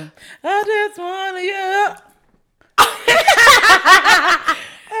Miguel. I just want to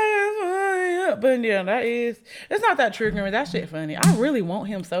But yeah, it's not that triggering. That shit funny. I really want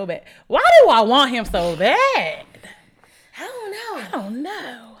him so bad. Why do I want him so bad? I don't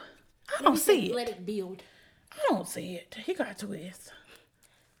know. I don't see it. Let it build. I don't see it. He got twists.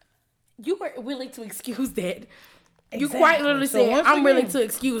 You were willing to excuse that. Exactly. You quite literally said, I'm willing to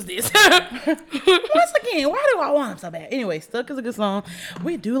excuse this. Once again, why do I want him so bad? Anyway, Stuck is a good song.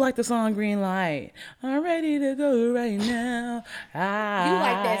 We do like the song Green Light. I'm ready to go right now. You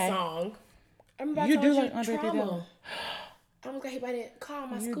like that song. I remember you do like Andre 3000. I almost got hit by that car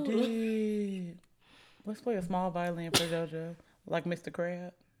on my scooter. Did. Let's play a small violin for JoJo. Like Mr.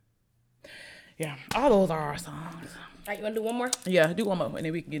 Crab. Yeah, all those are our songs. All right, you want to do one more? Yeah, do one more, and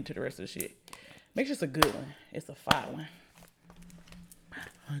then we can get into the rest of the shit. Make sure it's a good one. It's a fire one.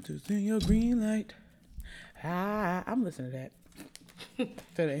 I just in your green light. I'm listening to that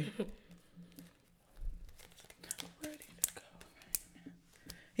today. Ready to go.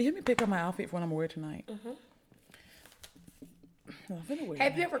 You hear me pick up my outfit for what I'm gonna wear tonight?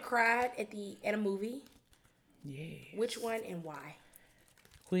 Have you ever cried at a movie? Yes. Which one and why?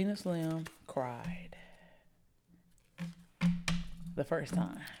 Queen of Slim cried the first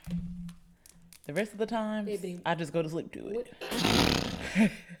time. The rest of the time, I just go to sleep to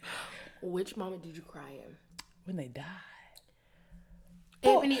it. Which moment did you cry in? When they died.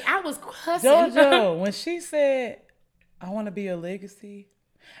 Ebony, I was cussing. JoJo, when she said, I want to be a legacy.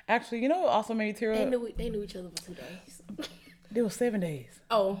 Actually, you know what also made me tear up? They knew each other for 2 days. It was 7 days.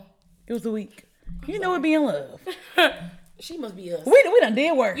 Oh. It was a week. You know it be in love. She must be us. We done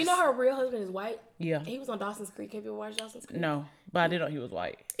did worse. You know her real husband is white? Yeah. He was on Dawson's Creek. Have you ever watched Dawson's Creek? No, but I did know he was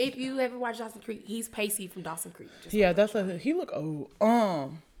white. If you ever watched Dawson's Creek, he's Pacey from Dawson's Creek. Yeah, he look old.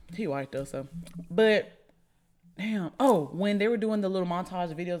 He white though, so. But damn. Oh, when they were doing the little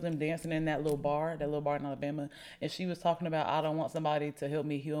montage videos of them dancing in that little bar in Alabama, and she was talking about, I don't want somebody to help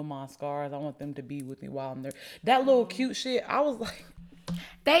me heal my scars. I want them to be with me while I'm there. That little cute shit. I was like,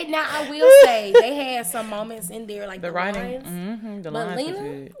 I will say they had some moments in there like the writing, lines, the but lines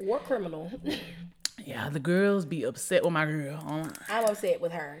Lena, war criminal. Yeah, the girls be upset with my girl online. I'm upset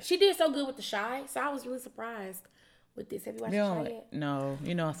with her. She did so good with The Chi, so I was really surprised with this. Have you watched The Chi yet? No,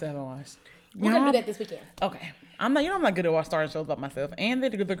 I still haven't watched. We're gonna do that this weekend. Okay, I'm not good at starting shows about myself. And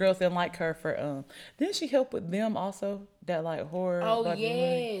the girls didn't like her for didn't she help with them also that like horror? Oh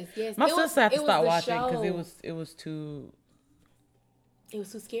yes. My sister had to stop watching because it was too. It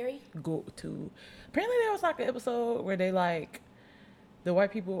was too scary. Apparently there was like an episode where they like. The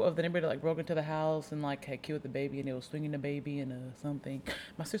white people of the neighborhood like broke into the house and like had killed the baby and they were swinging the baby and something.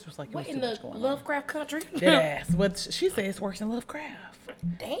 My sister was like, "What in the Lovecraft country?" Yes, but she said it's worse than Lovecraft.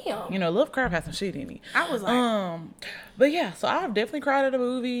 Damn. Lovecraft has some shit in it. I was like, but yeah, so I've definitely cried at a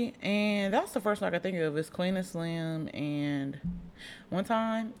movie, and that's the first one I can think of is Queen and Slim. And one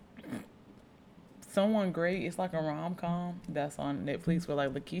time, Someone Great. It's like a rom-com that's on Netflix with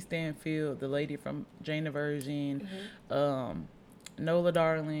like Lakeith Stanfield, the lady from Jane the Virgin, Nola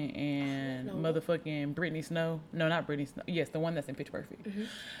Darling, and motherfucking Brittany Snow. No, not Brittany Snow. Yes, the one that's in Pitch Perfect.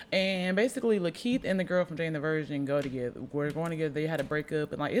 And basically, Lakeith and the girl from Jane the Virgin go together. We're going together. They had a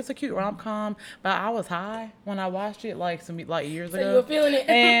breakup, and like it's a cute rom-com. But I was high when I watched it, like years ago. So you were feeling it.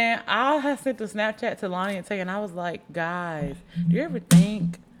 And I had sent a Snapchat to Lonnie and Tay, and I was like, guys, do you ever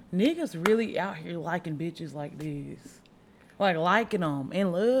think niggas really out here liking bitches like this? Like liking them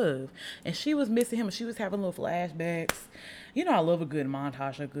in love. And she was missing him, and she was having little flashbacks. I love a good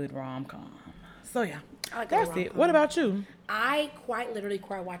montage, a good rom-com. So, yeah, that's it. What about you? I quite literally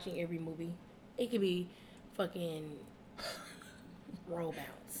cry watching every movie. It could be fucking Roll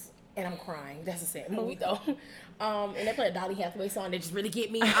Bounce, and I'm crying. That's a sad movie, though. And they play a Dolly Hathaway song that just really get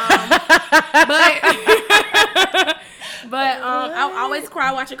me. But I always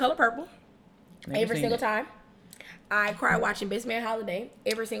cry watching Color Purple. Every single time. I cry watching Best Man Holiday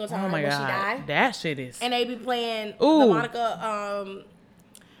every single time when she died. That shit is. And they be playing the Monica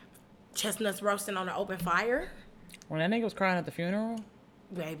Chestnuts Roasting on an Open Fire. When that nigga was crying at the funeral,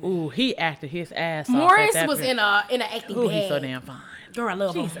 baby. Ooh, he acted his ass off. Morris was in an acting bag. He's so damn fine. Girl, I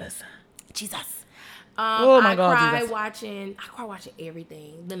love him. Jesus. Oh my God, I cry watching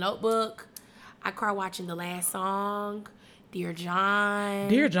everything. The Notebook. I cry watching The Last Song. Dear John.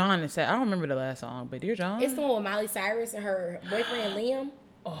 Dear John is sad. I don't remember the last song, but Dear John. It's the one with Miley Cyrus and her boyfriend Liam.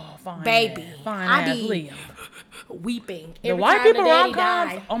 Oh, fine. Baby. Fine ass Liam. Weeping. The white people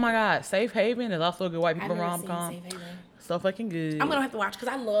rom-coms. Oh my God. Safe Haven is also a good white people rom-com. Safe Haven. So fucking good. I'm going to have to watch because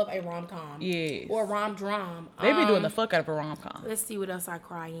I love a rom-com. Yes. Or a rom-dram. They be doing the fuck out of a rom-com. Let's see what else I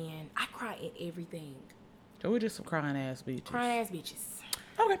cry in. I cry in everything. So we're just some crying ass bitches. Crying ass bitches.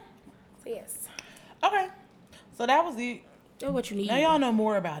 Okay. So yes. Okay. So that was it. That's what you need. Now y'all know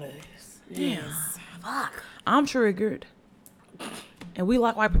more about us. Yes. Fuck. I'm triggered. And we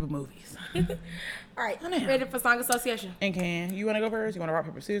like white people movies. All right. Ready for Song Association? And Can, you want to go first? You want to rock,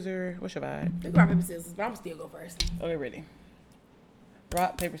 paper, scissors? What's your vibe? We can rock, paper, scissors, but I'm still go first. Okay, ready.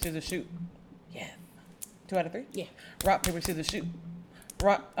 Rock, paper, scissors, shoot. Yeah. 2 out of 3? Yeah. Rock, paper, scissors, shoot.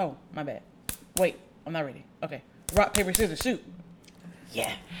 Rock. Oh, my bad. Wait, I'm not ready. Okay. Rock, paper, scissors, shoot.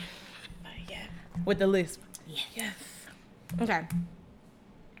 Yeah. Yeah. With the lisp. Yeah. Yes. Okay.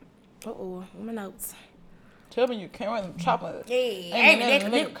 My notes. Tell me you came with some chocolate.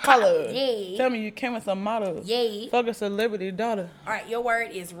 Yeah. Color. Yeah. Tell me you came with some models. Yeah. Fuck a celebrity daughter. All right, your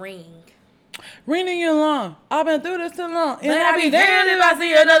word is ring. Ringing you along. I've been through this too long. And I be damned if I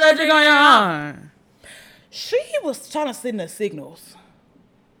see another chick on your arm. She was trying to send us signals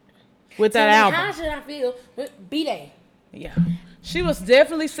with that album. How should I feel? B-Day. Yeah. She was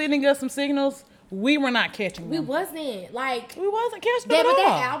definitely sending us some signals. We were not catching them. We wasn't catching them at all.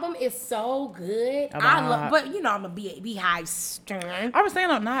 That album is so good. I love, but I'm a Beehive stern. I was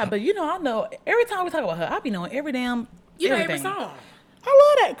saying I'm not, but I know every time we talk about her, I be knowing every damn every song.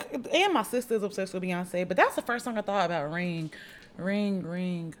 I love that, and my sister's obsessed with Beyonce. But that's the first song I thought about. Ring.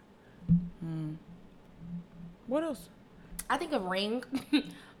 What else? I think of Ring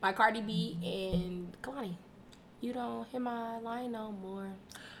by Cardi B and Kalani. You don't hear my line no more.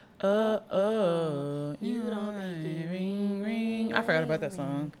 You don't ring. I forgot about that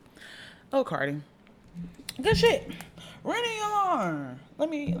song. Oh, Cardi. Good shit. Ringing your alarm.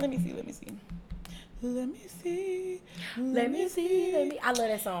 Let me see. I love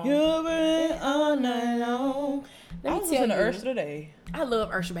that song. You've been all night long. I was listening to Ursha today. I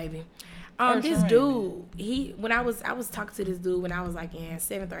love Ursha, baby. This dude, when I was talking to this dude when I was like in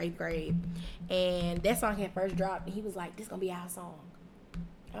 7th or 8th grade, and that song had first dropped, and he was like, "This gonna be our song."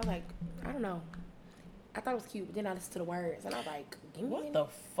 I was like, I don't know. I thought it was cute, but then I listened to the words and I was like, what the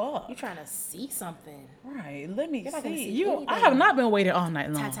fuck? You trying to see something? Right. Let me You're see. you. I have not been waiting all night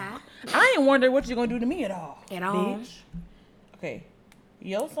long. Ta-ta. I ain't wondering what you're gonna do to me at all. At all. Bitch. Okay.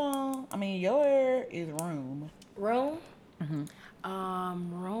 Your is Room. Room? Mm-hmm.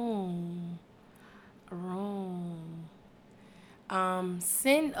 Room.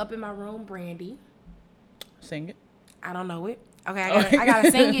 Send Up in My Room, Brandy. Sing it. I don't know it. Okay, I gotta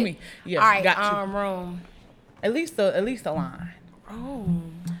sing it. Yeah, all right, got you. Room. At least a line.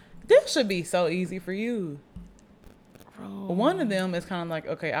 Room. This should be so easy for you. Room. One of them is kind of like,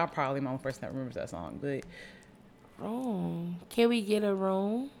 okay, I'll probably be my person that remembers that song, but Room. Can we get a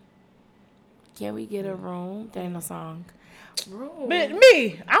room? Can we get a room? That ain't no song. Room. But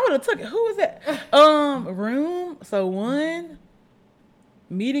me, I would have took it. Who was that? Room. So one,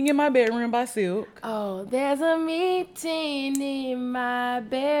 Meeting in My Bedroom by Silk. Oh, there's a meeting in my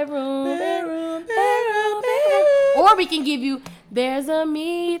bedroom. Bedroom. Or we can give you, there's a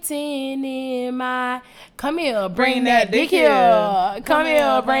meeting in my, come here, bring that dick here. Come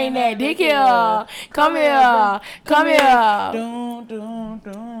here, bring that dick here. Come here, come here.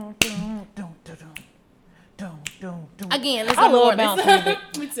 Again, let's I love bounce music.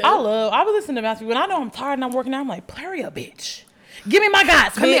 Me too. I would listen to bounce music. When I know I'm tired and I'm working out, I'm like, play a bitch. Give me my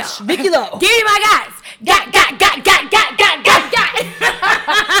guys, Come bitch. here. Vicky Lowe. Give me my guys. Got.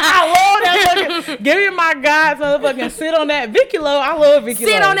 I love that fucking. Give me my guys, motherfucking. Sit on that. Vicky Lowe. I love Vicky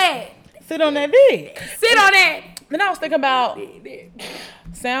Lowe. Sit on that. Sit on that dick. Sit on that. Then I was thinking about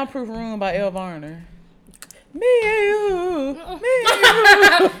Soundproof Room by Elle Varner. Me and you.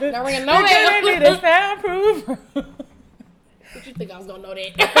 Not ringing no bell. Need a soundproof room. What you think I was gonna know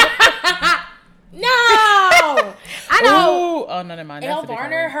that? No, I know. Ooh. Oh, no, never mind. Elle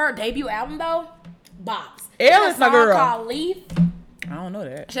Varner, her debut album though, bops. Elle is my girl. She had a song called Leaf. I don't know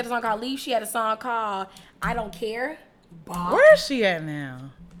that. She had a song called Leaf. She had a song called I Don't Care. Bop. Where is she at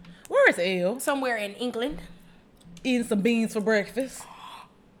now? Where is Elle? Somewhere in England. Eating some beans for breakfast.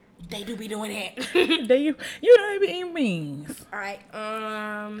 They do be doing that. You don't even eat beans. All right.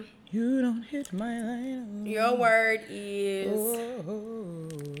 You don't hit my line. Your word is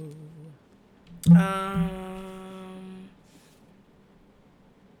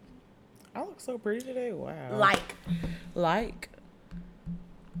I look so pretty today. Wow. like.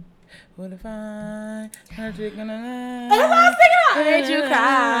 What if I heard you gonna I made you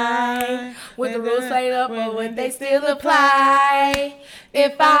cry. With the rules played up, but would they still apply?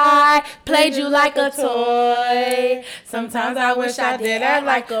 If I played you like a toy, sometimes I wish I did act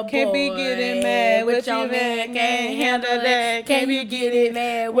like a boy. Can't be getting mad with your man, can't handle that. Can't be getting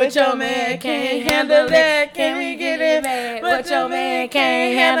mad with your man, can't handle that. Can't be getting mad with your man,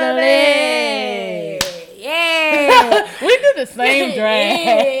 can't handle it. Yeah. We did the same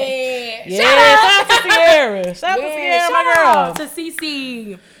drag. Yeah. Shout out to Sierra. Shout out to Sierra, my girl. Shout out to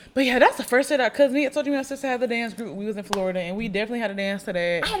CC. But yeah, that's the first day that, cause me and told you my sister had the dance group. We was in Florida and we definitely had a dance to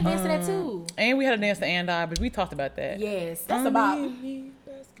that. I had a dance to that too. And we had a dance to And I, but we talked about that. Yes, that's about.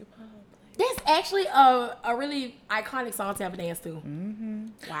 That's actually a really iconic song to have a dance to. Mm-hmm.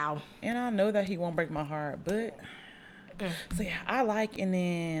 Wow. And I know that he won't break my heart, but so yeah, I like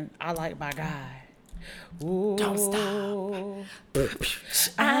my guy. Ooh, Don't stop.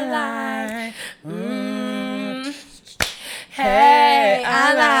 I like. Hey,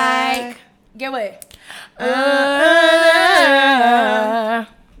 I like. Get what?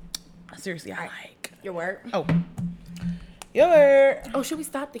 Seriously, I like. Your word. Oh. Your word. Oh, should we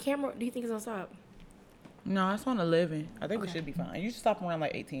stop the camera? Do you think it's gonna stop? No, it's on 11. I think we should be fine. You should stop around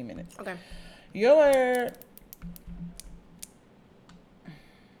like 18 minutes. Okay. Your word. I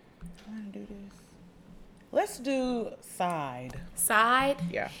want to do this. Let's do side. Side.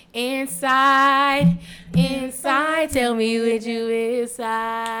 Yeah. Inside. Tell me what you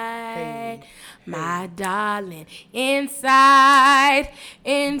inside. Hey. My darling. Inside.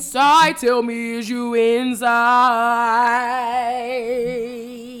 Tell me is you inside.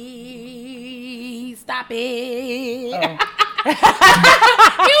 Stop it. Oh. He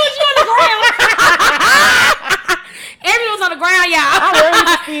was on the ground. Everyone's on the ground, y'all. I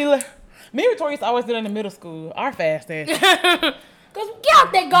really feel. Me and Victoria used to always do that in the middle school. Our fast ass. Cause get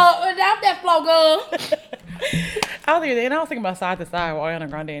off that flow, girl. I was thinking, and I was thinking about Side to Side with Ariana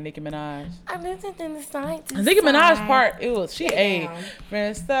Grande and Nicki Minaj. I listened in the side to Nicki Minaj's side. part, she Get a down.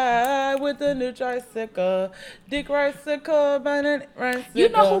 friend side with the new tricycle, dick tricycle, banana tricycle. You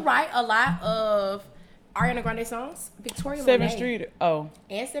know who write a lot of Ariana Grande songs? Victoria 7th Monet. Street. Oh,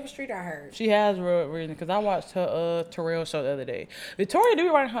 And 7th Street, I heard. she has written because I watched her Terrell show the other day. Victoria do be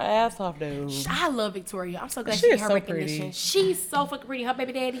writing her ass off though. I love Victoria. I'm so glad She she is got her so recognition. pretty. She's so fucking pretty. Her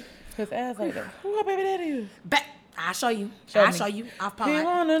baby daddy. His ass like that. Who her baby daddy is? I'll show you. Show you. I'll pause. He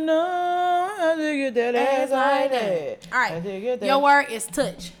wanna know how to get that ass like that. All right. Your word is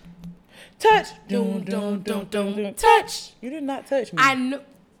touch. Touch. Touch. You did not touch me. I knew.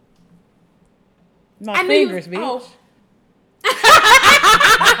 My fingers, bitch. Oh.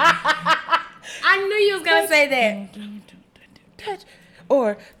 I knew you was gonna say that. Touch.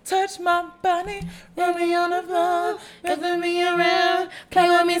 Or touch my body, rub me on the floor, wrap me around, play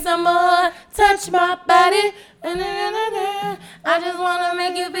with me some more. Touch my body, I just wanna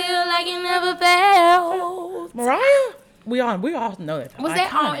make you feel like you never felt. Mariah, we all know that. Was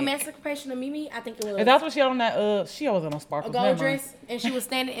that on Emancipation of Mimi? I think it was. And that's what she had on that. She always on Sparkles. A gold dress, and she was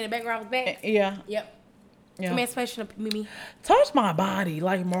standing in the background was back. Yeah. Yep. Yeah. Emancipation of Mimi. Touch my body,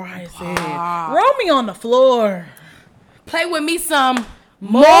 like Mariah said. Roll me on the floor. Play with me some.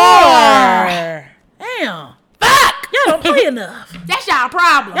 More. Damn. Fuck. Y'all don't play enough. That's y'all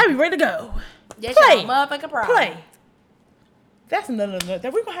problem. Y'all be ready to go. That's y'all motherfucking problem. Play. That's another.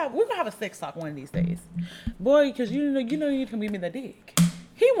 That we're gonna have a sex talk one of these days, boy. Because you know you can give me the dick.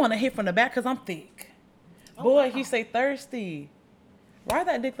 He want to hit from the back because I'm thick. Boy, wow. He say thirsty. Ride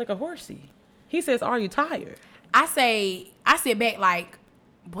that dick like a horsey. He says, "Are you tired?" I sit back like,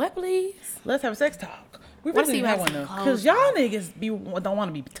 "What, please?" Let's have a sex talk. We really have one though, because y'all niggas don't want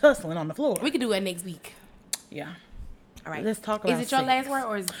to be tussling on the floor. We could do it next week. Yeah. All right. Let's talk about. Is it your last word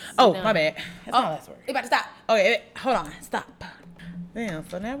or is it my bad. That's my last word. You about to stop? Okay, hold on. Stop. Damn.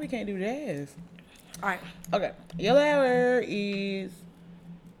 So now we can't do jazz. All right. Okay. Your last word is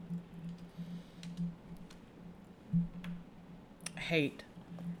hate.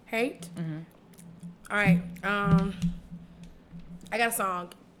 Hate. Mm-hmm. All right. I got a song.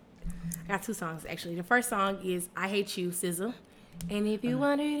 I got two songs actually. The first song is "I Hate You," SZA. And if you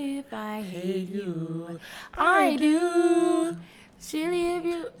wondered if I hate you, I do. Shilly if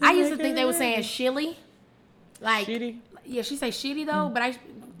you. I used to think they were saying shilly, like shitty. Yeah, she say shitty though, but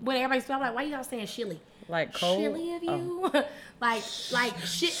when everybody spell, I'm like, why you all saying shilly? Like cold. Shilly of you, like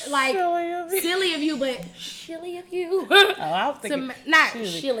shit, like silly of you, but shilly of you. Oh, I was thinking not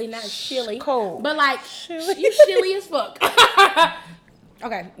shilly, not shilly, cold, but like you shilly as fuck.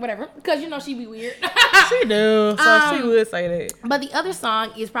 Okay, whatever. Because you know she be weird. She do. So she would say that. But the other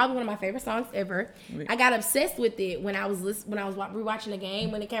song is probably one of my favorite songs ever. I got obsessed with it when I was rewatching the game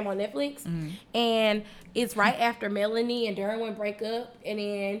when it came on Netflix. Mm-hmm. And it's right after Melanie and Derwin break up, and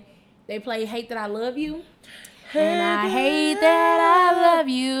then they play "Hate That I Love You." And I hate that I love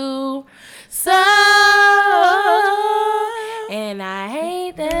you so. And I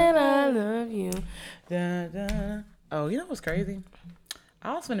hate that I love you. Da, da. Oh, you know what's crazy?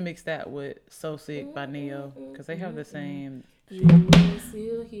 I was gonna mix that with "So Sick" by Ne-Yo because they have the same. You're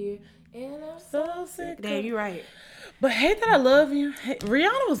still here, and I'm so sick. Damn, you're right. But "Hate That I Love You,"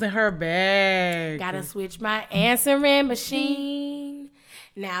 Rihanna was in her bag. Gotta switch my answering machine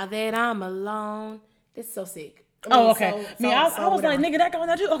now that I'm alone. This is so sick. Okay. I was like, nigga, that going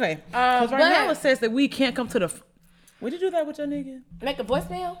on too. Okay. Because right now it says that we can't come to the. Would you do that with your nigga? Make a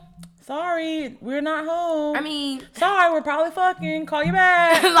voicemail? Sorry, we're not home. I mean, sorry, we're probably fucking. Call you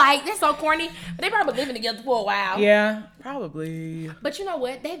back. Like, they're so corny. But they probably living together for a while. Yeah, probably. But you know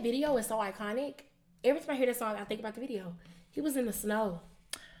what? That video is so iconic. Every time I hear that song, I think about the video. He was in the snow.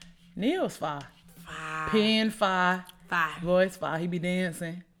 Ne-Yo's fire. Pen fire. Voice fire. He be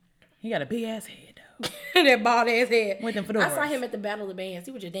dancing. He got a big ass head though. That bald ass head. With them fedoras. I saw him at the Battle of the Bands.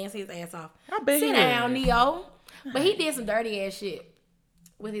 He was just dancing his ass off. I bet Sit down, Ne-Yo. But he did some dirty ass shit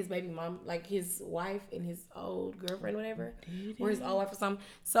with his baby mom, like his wife and his old girlfriend, whatever, or his old wife or something.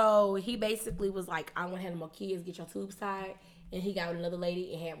 So he basically was like, I want to have more kids, get your tubes tied, and he got with another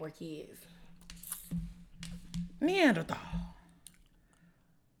lady and had more kids. Neanderthal.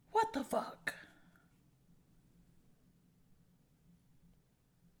 What the fuck?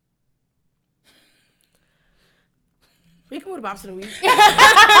 We can move to Bob's of the Week.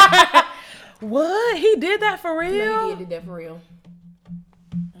 What? He did that for real? No, he did that for real.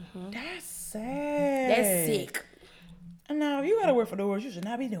 That's sad. That's sick. No, if you gotta work for the words, you should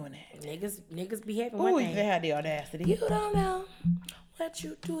not be doing that. Niggas be having one thing. They had the audacity. You don't know what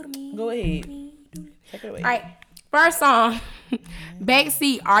you do to me. Go ahead. Take it away. All right. First song.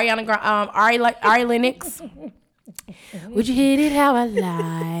 Backseat, Ari Lennox. Would you hit it how I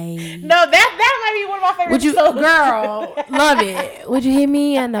like? No, that might be one of my favorite songs. Girl, love it. Would you hit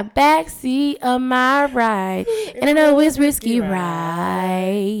me in the backseat of my ride? And I know it's risky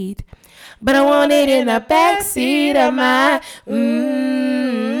ride, but I want it in the backseat of my.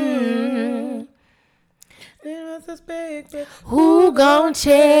 Who gon'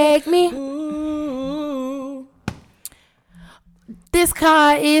 check me? Ooh. This this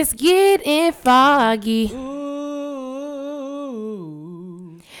car is getting foggy. Ooh.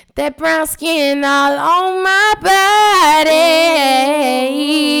 That brown skin all on my body.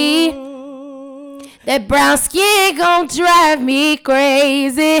 Ooh. That brown skin gon' drive me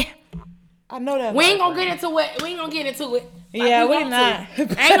crazy. I know that. We ain't gonna get into it. We ain't gonna get into it. Yeah, we not. I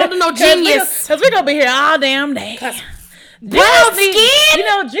ain't gonna do no Genius. Because we're going to be here all damn day. Brown skin? You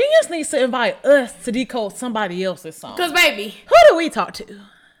know, Genius needs to invite us to decode somebody else's song. Because, baby. Who do we talk to?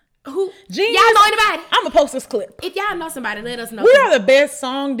 Who? Genius? Y'all know anybody? I'm going to post this clip. If y'all know somebody, let us know. We are the best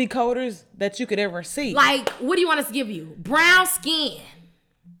song decoders that you could ever see. Like, what do you want us to give you? Brown skin.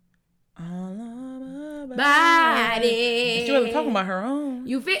 Body. She wasn't talking about her own.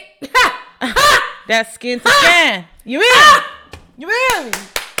 You fit? That's skin to skin. You in? You in?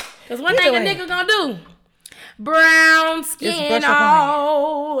 Because one thing a nigga gonna do. Brown skin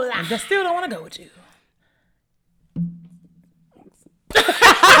all. I just still don't want to go with you.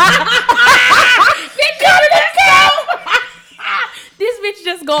 This bitch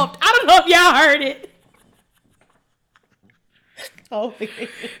just go up. I don't know if y'all heard it. Oh,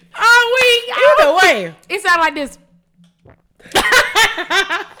 Either way. It sounded like this.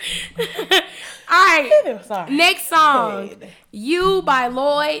 All right. Sorry. Next song. You by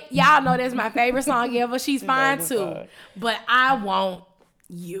Lloyd. Y'all know that's my favorite song ever. She's fine too. But I want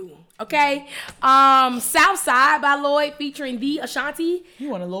you. Okay? Southside by Lloyd featuring The Ashanti.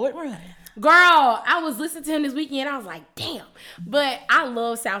 You want a Lloyd run. Girl, I was listening to him this weekend. I was like, damn. But I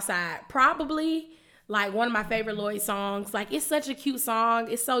love Southside. Probably like one of my favorite Lloyd songs. Like, it's such a cute song.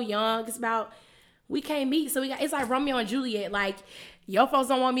 It's so young. It's about we can't meet. So it's like Romeo and Juliet. Like, your folks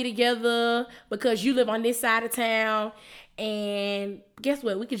don't want me together because you live on this side of town. And guess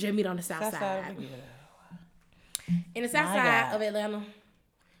what? We could just meet on the south side. In the south side of Atlanta.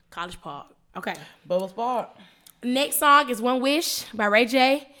 College Park. Okay. Bubbles Park. Next song is One Wish by Ray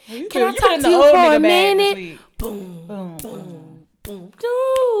J. Can I talk to you for a minute? Boom, boom, boom, boom.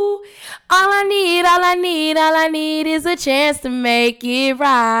 All I need is a chance to make it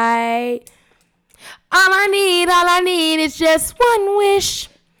right. All I need is just one wish.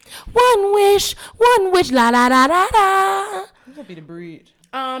 One wish, la la la la la. This will be the bridge.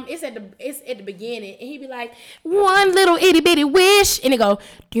 It's at the beginning, and he be like, one little itty bitty wish, and it go,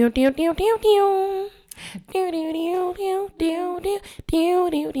 do do do do do. Do do do do do do do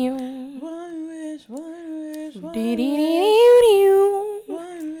do do. One wish, one wish, one Do do wish. do do.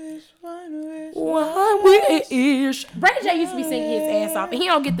 One wish, one wish, One wish. Ray J used to be singing his ass off, and he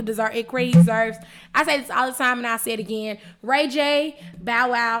don't get the credit he deserves. I say this all the time, and I say it again. Ray J,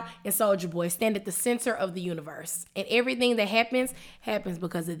 Bow Wow, and Soulja Boy stand at the center of the universe, and everything that happens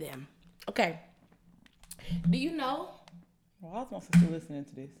because of them. Okay. Do you know? Well, I was my sister listening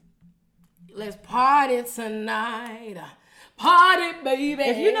to this. Let's party tonight. Party, baby.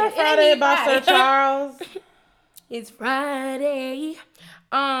 If you know Friday by Sir Charles. It's Friday.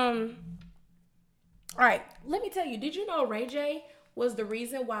 All right. Let me tell you, did you know Ray J was the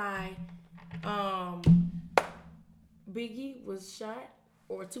reason why Biggie was shot?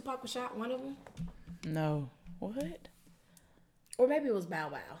 Or Tupac was shot, one of them? No. What? Or maybe it was Bow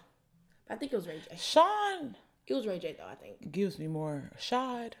Wow. I think it was Ray J. Sean. It was Ray J though, I think. Gives me more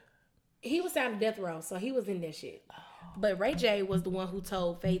shot. He was signed to Death Row, so he was in that shit. But Ray J was the one who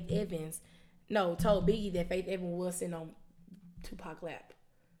told told Biggie that Faith Evans was sitting on Tupac lap.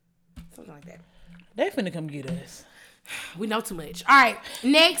 Something like that. They finna come get us. We know too much. All right.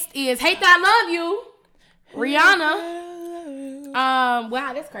 Next is Hate That I Love You. Rihanna.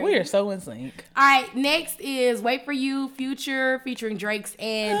 Wow, that's crazy. We are so in sync. All right. Next is Wait For You, Future, featuring Drake's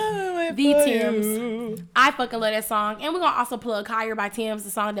and The Tims. I fucking love that song. And we're going to also plug Higher by Tims,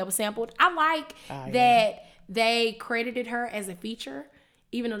 the song that was sampled. I like that they credited her as a feature,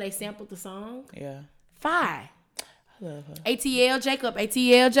 even though they sampled the song. Yeah. Fine. I love her. ATL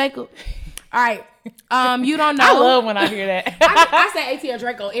Jacob. All right. You don't know. I love when I hear that. I say ATL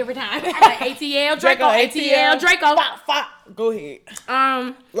Draco every time. I like ATL Draco, ATL Draco. Go ahead.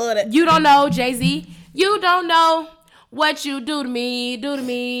 Love that. You don't know, Jay-Z. You don't know what you do to me, do to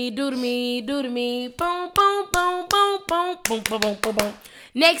me, do to me, do to me. Boom, boom, boom, boom, boom, boom, boom, boom, boom, boom.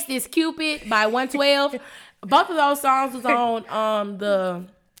 Next is Cupid by 112. Both of those songs was on the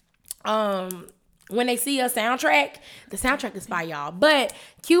When They See Us soundtrack. The soundtrack is fire, y'all. But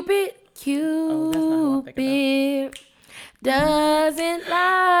Cupid doesn't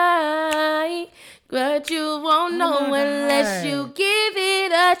lie, but you won't know unless you give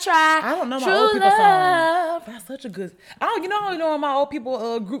it a try. I don't know my old people songs. That's such a good. I don't know my old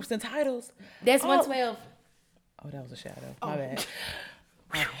people groups and titles. That's 112. Oh, that was a shadow. My bad.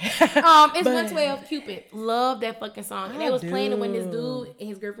 It's 112 Cupid. Love that fucking song. And they was playing it when this dude and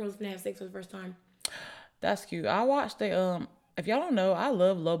his girlfriend was gonna have sex for the first time. That's cute. I watched the if y'all don't know, I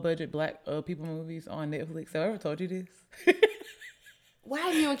love low budget black people movies on Netflix. Have I ever told you this? Why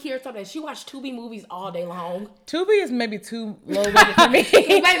have you and Kiera told that? She watched Tubi movies all day long. Tubi is maybe too low budget for me.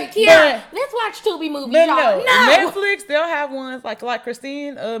 Baby, Kiera, let's watch Tubi movies, y'all. No. Netflix, they'll have ones like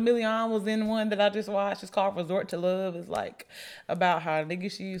Christine Milian was in one that I just watched. It's called Resort to Love. It's like about how a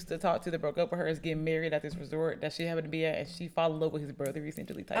nigga she used to talk to that broke up with her is getting married at this resort that she happened to be at, and she fell in love with his brother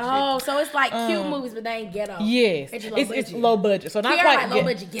recently. Oh, so it's like cute movies, but they ain't ghetto. Yes, it's low budget. So not Kiera quite like low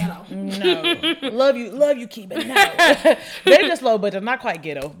budget ghetto. No, love you, keep it. No, they're just low budget, not quite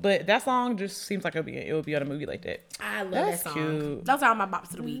ghetto. But that song just seems like it would be on a movie like that. I love that song. Cute. Those are all my bops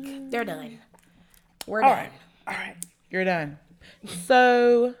of the week. They're done. We're done. All right, you're done.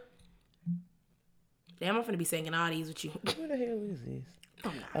 So, damn, I'm gonna be singing all these with you. Who the hell is this?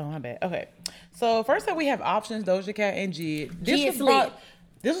 Oh, my bad. Okay, so first up we have Options, Doja Cat, and Jid. This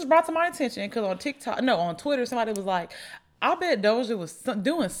was brought to my attention because on Twitter, somebody was like, I bet Doja was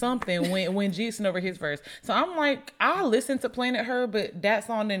doing something when Jid sent over his verse. So I'm like, I listened to Planet Her, but that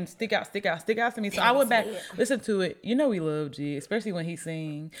song didn't stick out to me. So I went back, listened to it. You know we love Jid, especially when he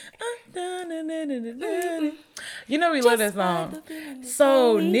sing. You know we love that song.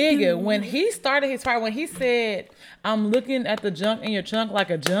 So nigga, when he started his part, when he said, I'm looking at the junk in your trunk like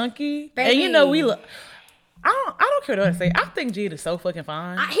a junkie. Baby. And you know we love. I don't care what I say. I think Jid is so fucking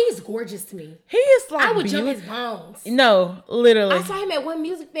fine. He's gorgeous to me. He is like I would jump his bones. No, literally. I saw him at one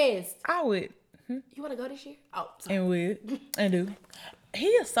music fest. I would. You want to go this year? Oh, sorry. And would. And do. He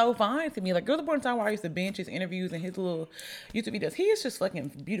is so fine to me. Like, there was a point in time where I used to binge his interviews and his little YouTube videos. He is just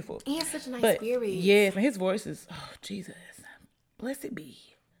fucking beautiful. He has such a nice spirit. Yes, and his voice is, oh, Jesus. Blessed be.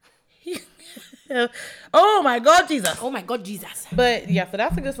 Oh my God, Jesus. Oh my God, Jesus. But yeah, so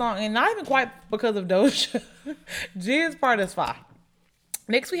that's a good song. And not even quite because of Doja. Jid's part is fine.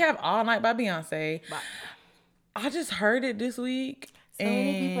 Next we have All Night by Beyonce. Bye. I just heard it this week. So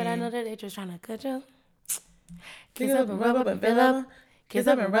many people I know that they're just trying to cut you. Kiss up and rub up and fill up. Kiss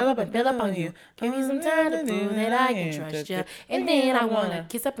up and rub up and fill up on you. Give you some time to prove that I can trust you. And then I wanna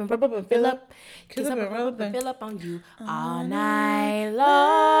kiss up and rub up and fill up. Kiss up and rub up and fill up on you all night long.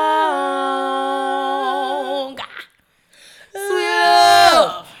 Sweet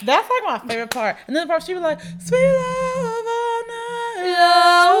love. That's like my favorite part. And then the part she was like, sweet love all night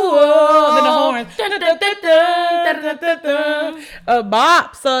long. Then the horns. A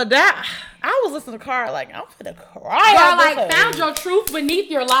bop. So that... I was listening to Car like, I'm finna cry. Y'all like found your truth beneath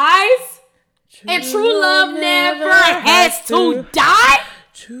your lies? And true love never has to die?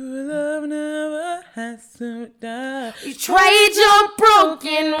 True love never has to die. You trade your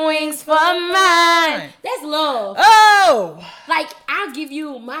broken wings for mine. That's love. Oh! Like, I'll give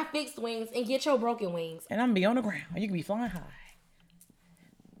you my fixed wings and get your broken wings. And I'm gonna be on the ground. You can be flying high.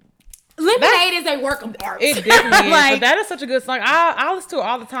 Lemonade is a work of art. It definitely is. But that is such a good song. I listened to it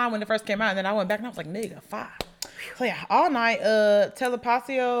all the time when it first came out, and then I went back and I was like, nigga, fire. So yeah, All Night,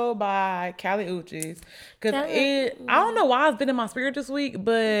 Telepatio by Kali Uchis. Cause I don't know why it's been in my spirit this week,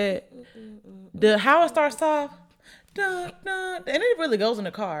 but how it starts off, dun, dun, and it really goes in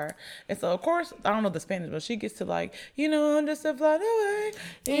the car. And so of course, I don't know the Spanish, but she gets to like, I'm just a flight away.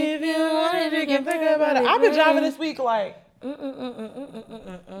 If you want it, you can think about it. I've been driving this week like. So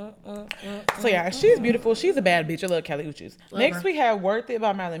yeah, she's beautiful. She's a bad bitch. I love Kali Uchis. Next we have Worth It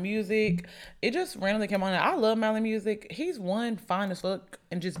by Mally Music. It just randomly came on. I love Mally Music. He's one fine as fuck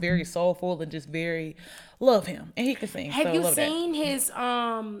and just very soulful and just very love him. And he can sing. Have you seen his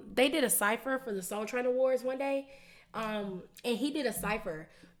they did a cypher for the Soul Train Awards one day. And he did a cypher.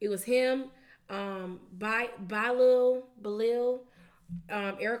 It was him, Bilal,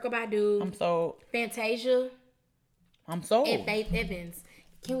 Erykah Badu, Fantasia. I'm sold. And Faith Evans.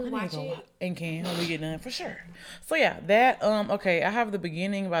 Can we watch it? And when we get done, for sure. So yeah, that, okay, I have The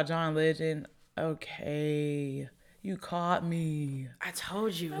Beginning by John Legend. Okay. You caught me. I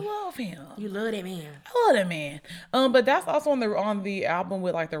told you. I love him. You love that man. I love that man. But that's also on the album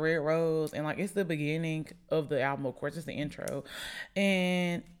with like the Red Rose, and like it's the beginning of the album, of course, it's the intro.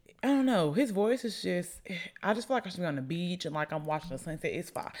 And I don't know. His voice is just, I just feel like I should be on the beach and like I'm watching the sunset. It's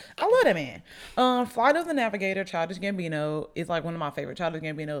fine. I love that man. Flight of the Navigator, Childish Gambino is like one of my favorite Childish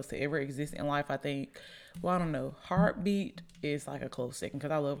Gambinos to ever exist in life, I think. Well, I don't know. Heartbeat is like a close second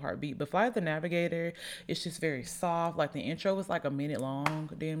because I love Heartbeat. But Flight of the Navigator, it's just very soft. Like the intro was like a minute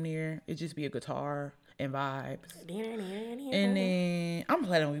long, damn near. It just be a guitar and vibes. And then, I'm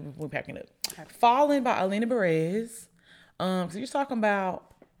glad we're packing up. Fallen by Alina Perez. So you're talking about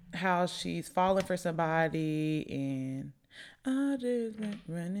how she's falling for somebody and I just went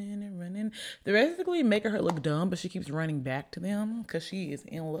running and running. They're basically making her look dumb, but she keeps running back to them because she is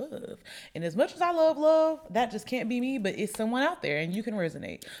in love. And as much as I love, that just can't be me, but it's someone out there and you can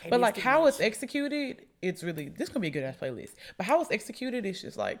resonate. But like how it's executed, it's really, this gonna be a good ass playlist. But how it's executed, it's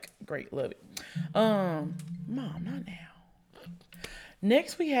just like great, love it. Mom, not now.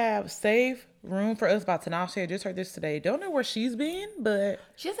 Next we have Save Room for Us by Tinashe. I just heard this today. Don't know where she's been, but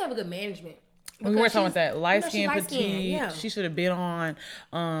she does have a good management. We were talking about that light skin petite. Yeah. She should have been on,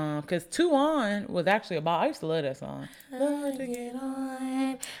 because 2 On was actually about. I used to love that song. Love to get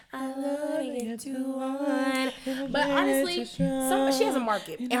on, I love to get 2 On. But honestly, she has a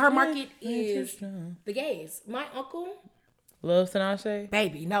market, and her market is the gays. My uncle loves Tinashe.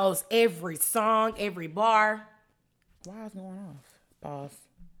 Baby knows every song, every bar. Why is going off? Pause.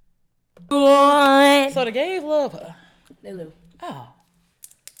 Boy. So the gays love her. They do. Oh.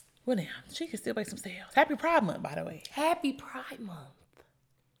 Well, now, she can still make some sales. Happy Pride Month, by the way. Happy Pride Month.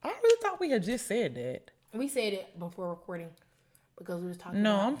 I really thought we had just said that. We said it before recording because we was talking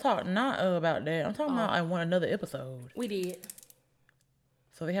No, I'm talking not about that. I'm talking about I want another episode. We did.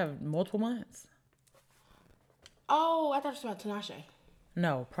 So they have multiple months? Oh, I thought it was about Tinashe.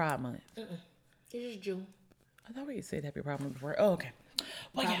 No, Pride Month. It's just June. I thought we said Happy Pride Month before. Oh, okay.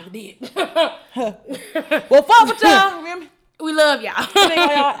 Well, yeah, we did. Well, fuck with y'all. Remember? We love y'all. Big all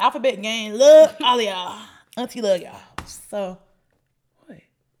y'all alphabet gang. Love all of y'all. Auntie love y'all. So, what? Did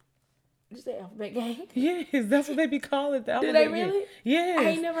you say alphabet gang? Yes, that's what they be calling the alphabet gang. gang. Do they really? Yes. I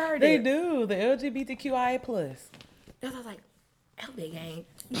ain't never heard they it. They do. The LGBTQIA+. I was like, alphabet gang.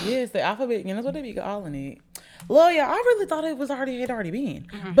 Yes, the alphabet gang. That's what they be calling it. Well, yeah, I really thought it had already been.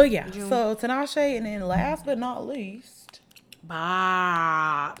 Mm-hmm. But yeah, so Tinashe, and then last but not least,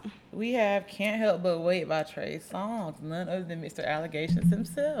 Bob. We have Can't Help But Wait by Trey Songz, none other than Mr. Allegations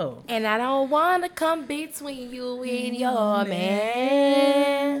himself. And I don't want to come between you and your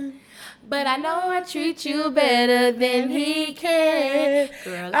man, but I know I treat you better than he can.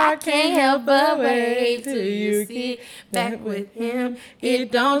 Girl, I can't help but wait till you see back with him. It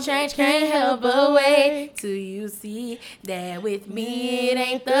don't change, can't help but wait till you see that with me it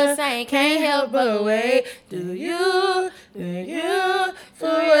ain't the same. Can't help but wait. Do you for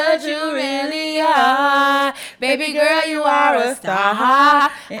what you really are? Baby girl, you are a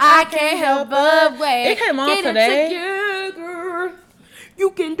star. I can't help but wait. It came on today. Together.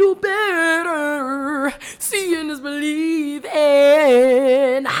 You can do better. Seeing is believing.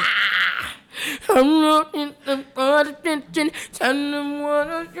 I'm not in the attention. Trying to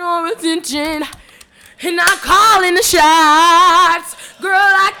want your attention. And I'm calling the shots. Girl,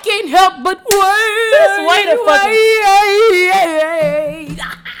 I can't help but wait. Just wait a fucking...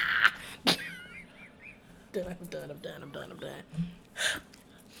 I'm done.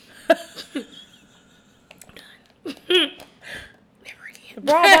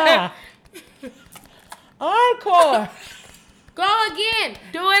 Brother. Encore. Go again.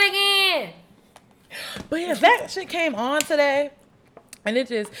 Do it again. But yeah, that shit came on today. And it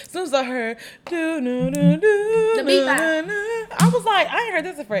just, as soon as I heard, the beat I was like, I ain't heard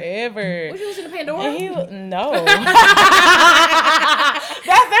this in forever. Was you listening to Pandora? And no. That's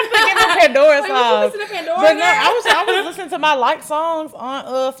definitely giving Pandora songs. Was you listening to Pandora? But no, I was listening to my like songs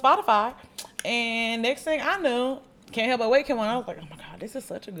on Spotify. And next thing I knew, Can't Help But Wait came on. I was like, oh my God, this is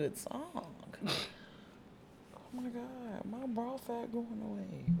such a good song. Oh my God, my bra fat going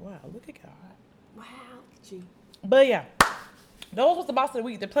away. Wow, look at God. Wow, look at you. But yeah, those was the boss of the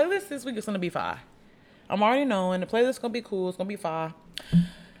week. The playlist this week is gonna be fire. I'm already knowing the playlist is gonna be cool. It's gonna be fire.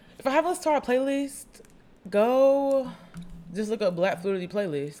 If I have listened to our playlist, go just look up Black Fluidity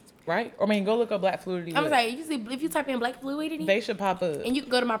playlist, right? Or I mean, go look up Black Fluidity. I'm saying, if you type in Black Fluidity, they should pop up. And you can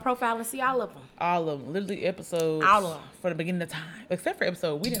go to my profile and see all of them. All of them, literally episodes. All of them for the beginning of time, except for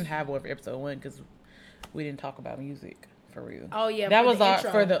episode. We didn't have one for episode 1 because we didn't talk about music. For real. Oh yeah, that was our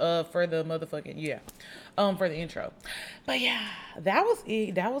for the motherfucking for the intro. But yeah, that was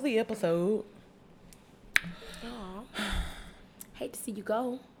it. That was the episode. Aww. Hate to see you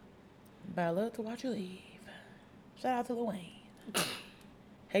go, but I love to watch you leave. Shout out to Lil Wayne.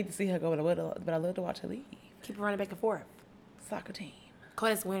 Hate to see her go, but I love to watch her leave. Keep running back and forth. Soccer team.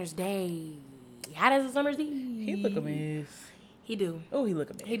 Cause it's Winter's Day. How does the summer's Eve? He look a mess. He do. Oh, he look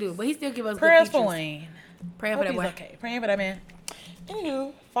a mess. He do, but he still give us prayers good for Wayne. Praying for that boy. Okay, praying for that man.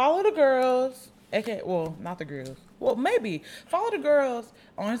 Anywho, follow the girls. Okay, well, not the girls. Well, maybe follow the girls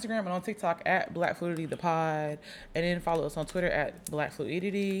on Instagram and on TikTok at Black Fluidity the Pod, and then follow us on Twitter at Black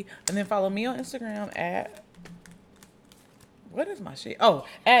Fluidity, and then follow me on Instagram at What is my shit? Oh,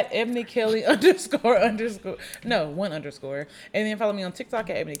 at Ebony Kelly __. No, 1_. And then follow me on TikTok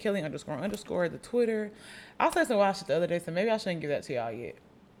at Ebony Kelly __. The Twitter. I was listening to watch it the other day, so maybe I shouldn't give that to y'all yet.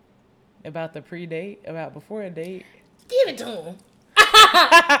 About the pre-date, about before a date. Give it to him.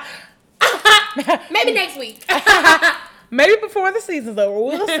 Maybe next week. Maybe before the season's over.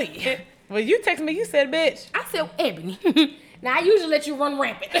 We'll see. Well, you text me. You said, bitch. I said, Ebony. Now, I usually let you run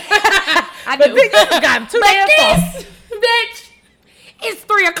rampant. I do. But this has gotten too damn far. Bitch, it's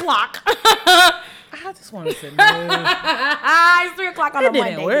 3:00. I just want to say no. It's 3:00 on a Monday. It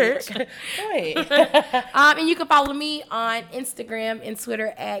didn't work. Go ahead. And you can follow me on Instagram and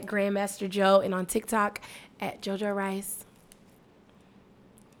Twitter at Grandmaster Joe, and on TikTok at JoJo Rice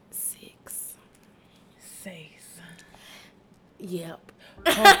 6. Yep.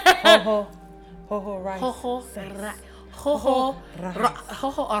 Ho rice. Ho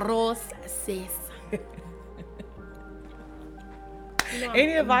arroz 6.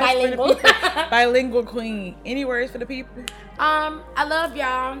 Any advice bilingual. For the people? Bilingual queen. Any words for the people? I love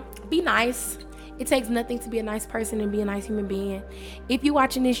y'all. Be nice. It takes nothing to be a nice person and be a nice human being. If you're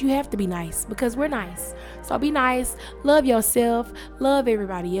watching this, you have to be nice because we're nice. So be nice. Love yourself. Love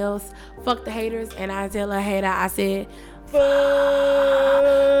everybody else. Fuck the haters. And I tell a hater, I said, fuck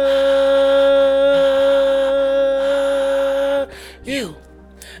you.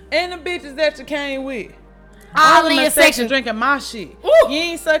 And the bitches that you came with. All in your section drinking my shit. Ooh. You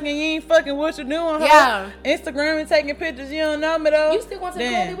ain't sucking, you ain't fucking what you doing, huh? Yeah. Instagram and taking pictures, you don't know me though. You still going to the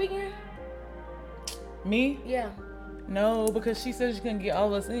club this weekend? Me? Yeah. No, because she said she couldn't get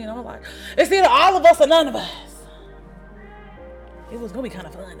all of us in. I was like, it's either all of us or none of us. It was gonna be kind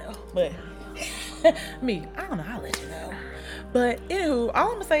of fun though, but me, I don't know. I'll let you know. But anywho, all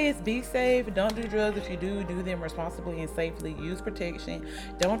I'm gonna say is be safe. Don't do drugs. If you do them responsibly and safely. Use protection.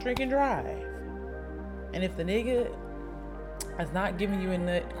 Don't drink and drive. And if the nigga is not giving you a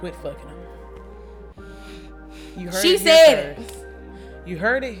nut, quit fucking him. You heard she it said first. You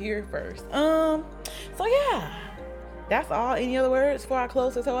heard it here first. So yeah, that's all. Any other words before I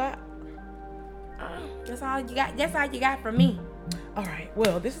close this whole out? That's all you got. That's all you got from me. All right.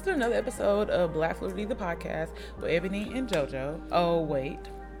 Well, this is another episode of Black Fluidity, the podcast with Ebony and JoJo. Oh wait,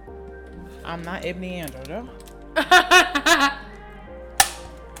 I'm not Ebony and JoJo.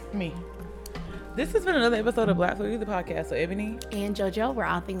 Me. This has been another episode of Black Fluidity, the podcast with Ebony and JoJo, where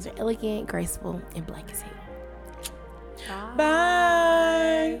all things are elegant, graceful, and black as hell.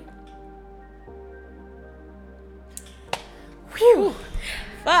 Bye.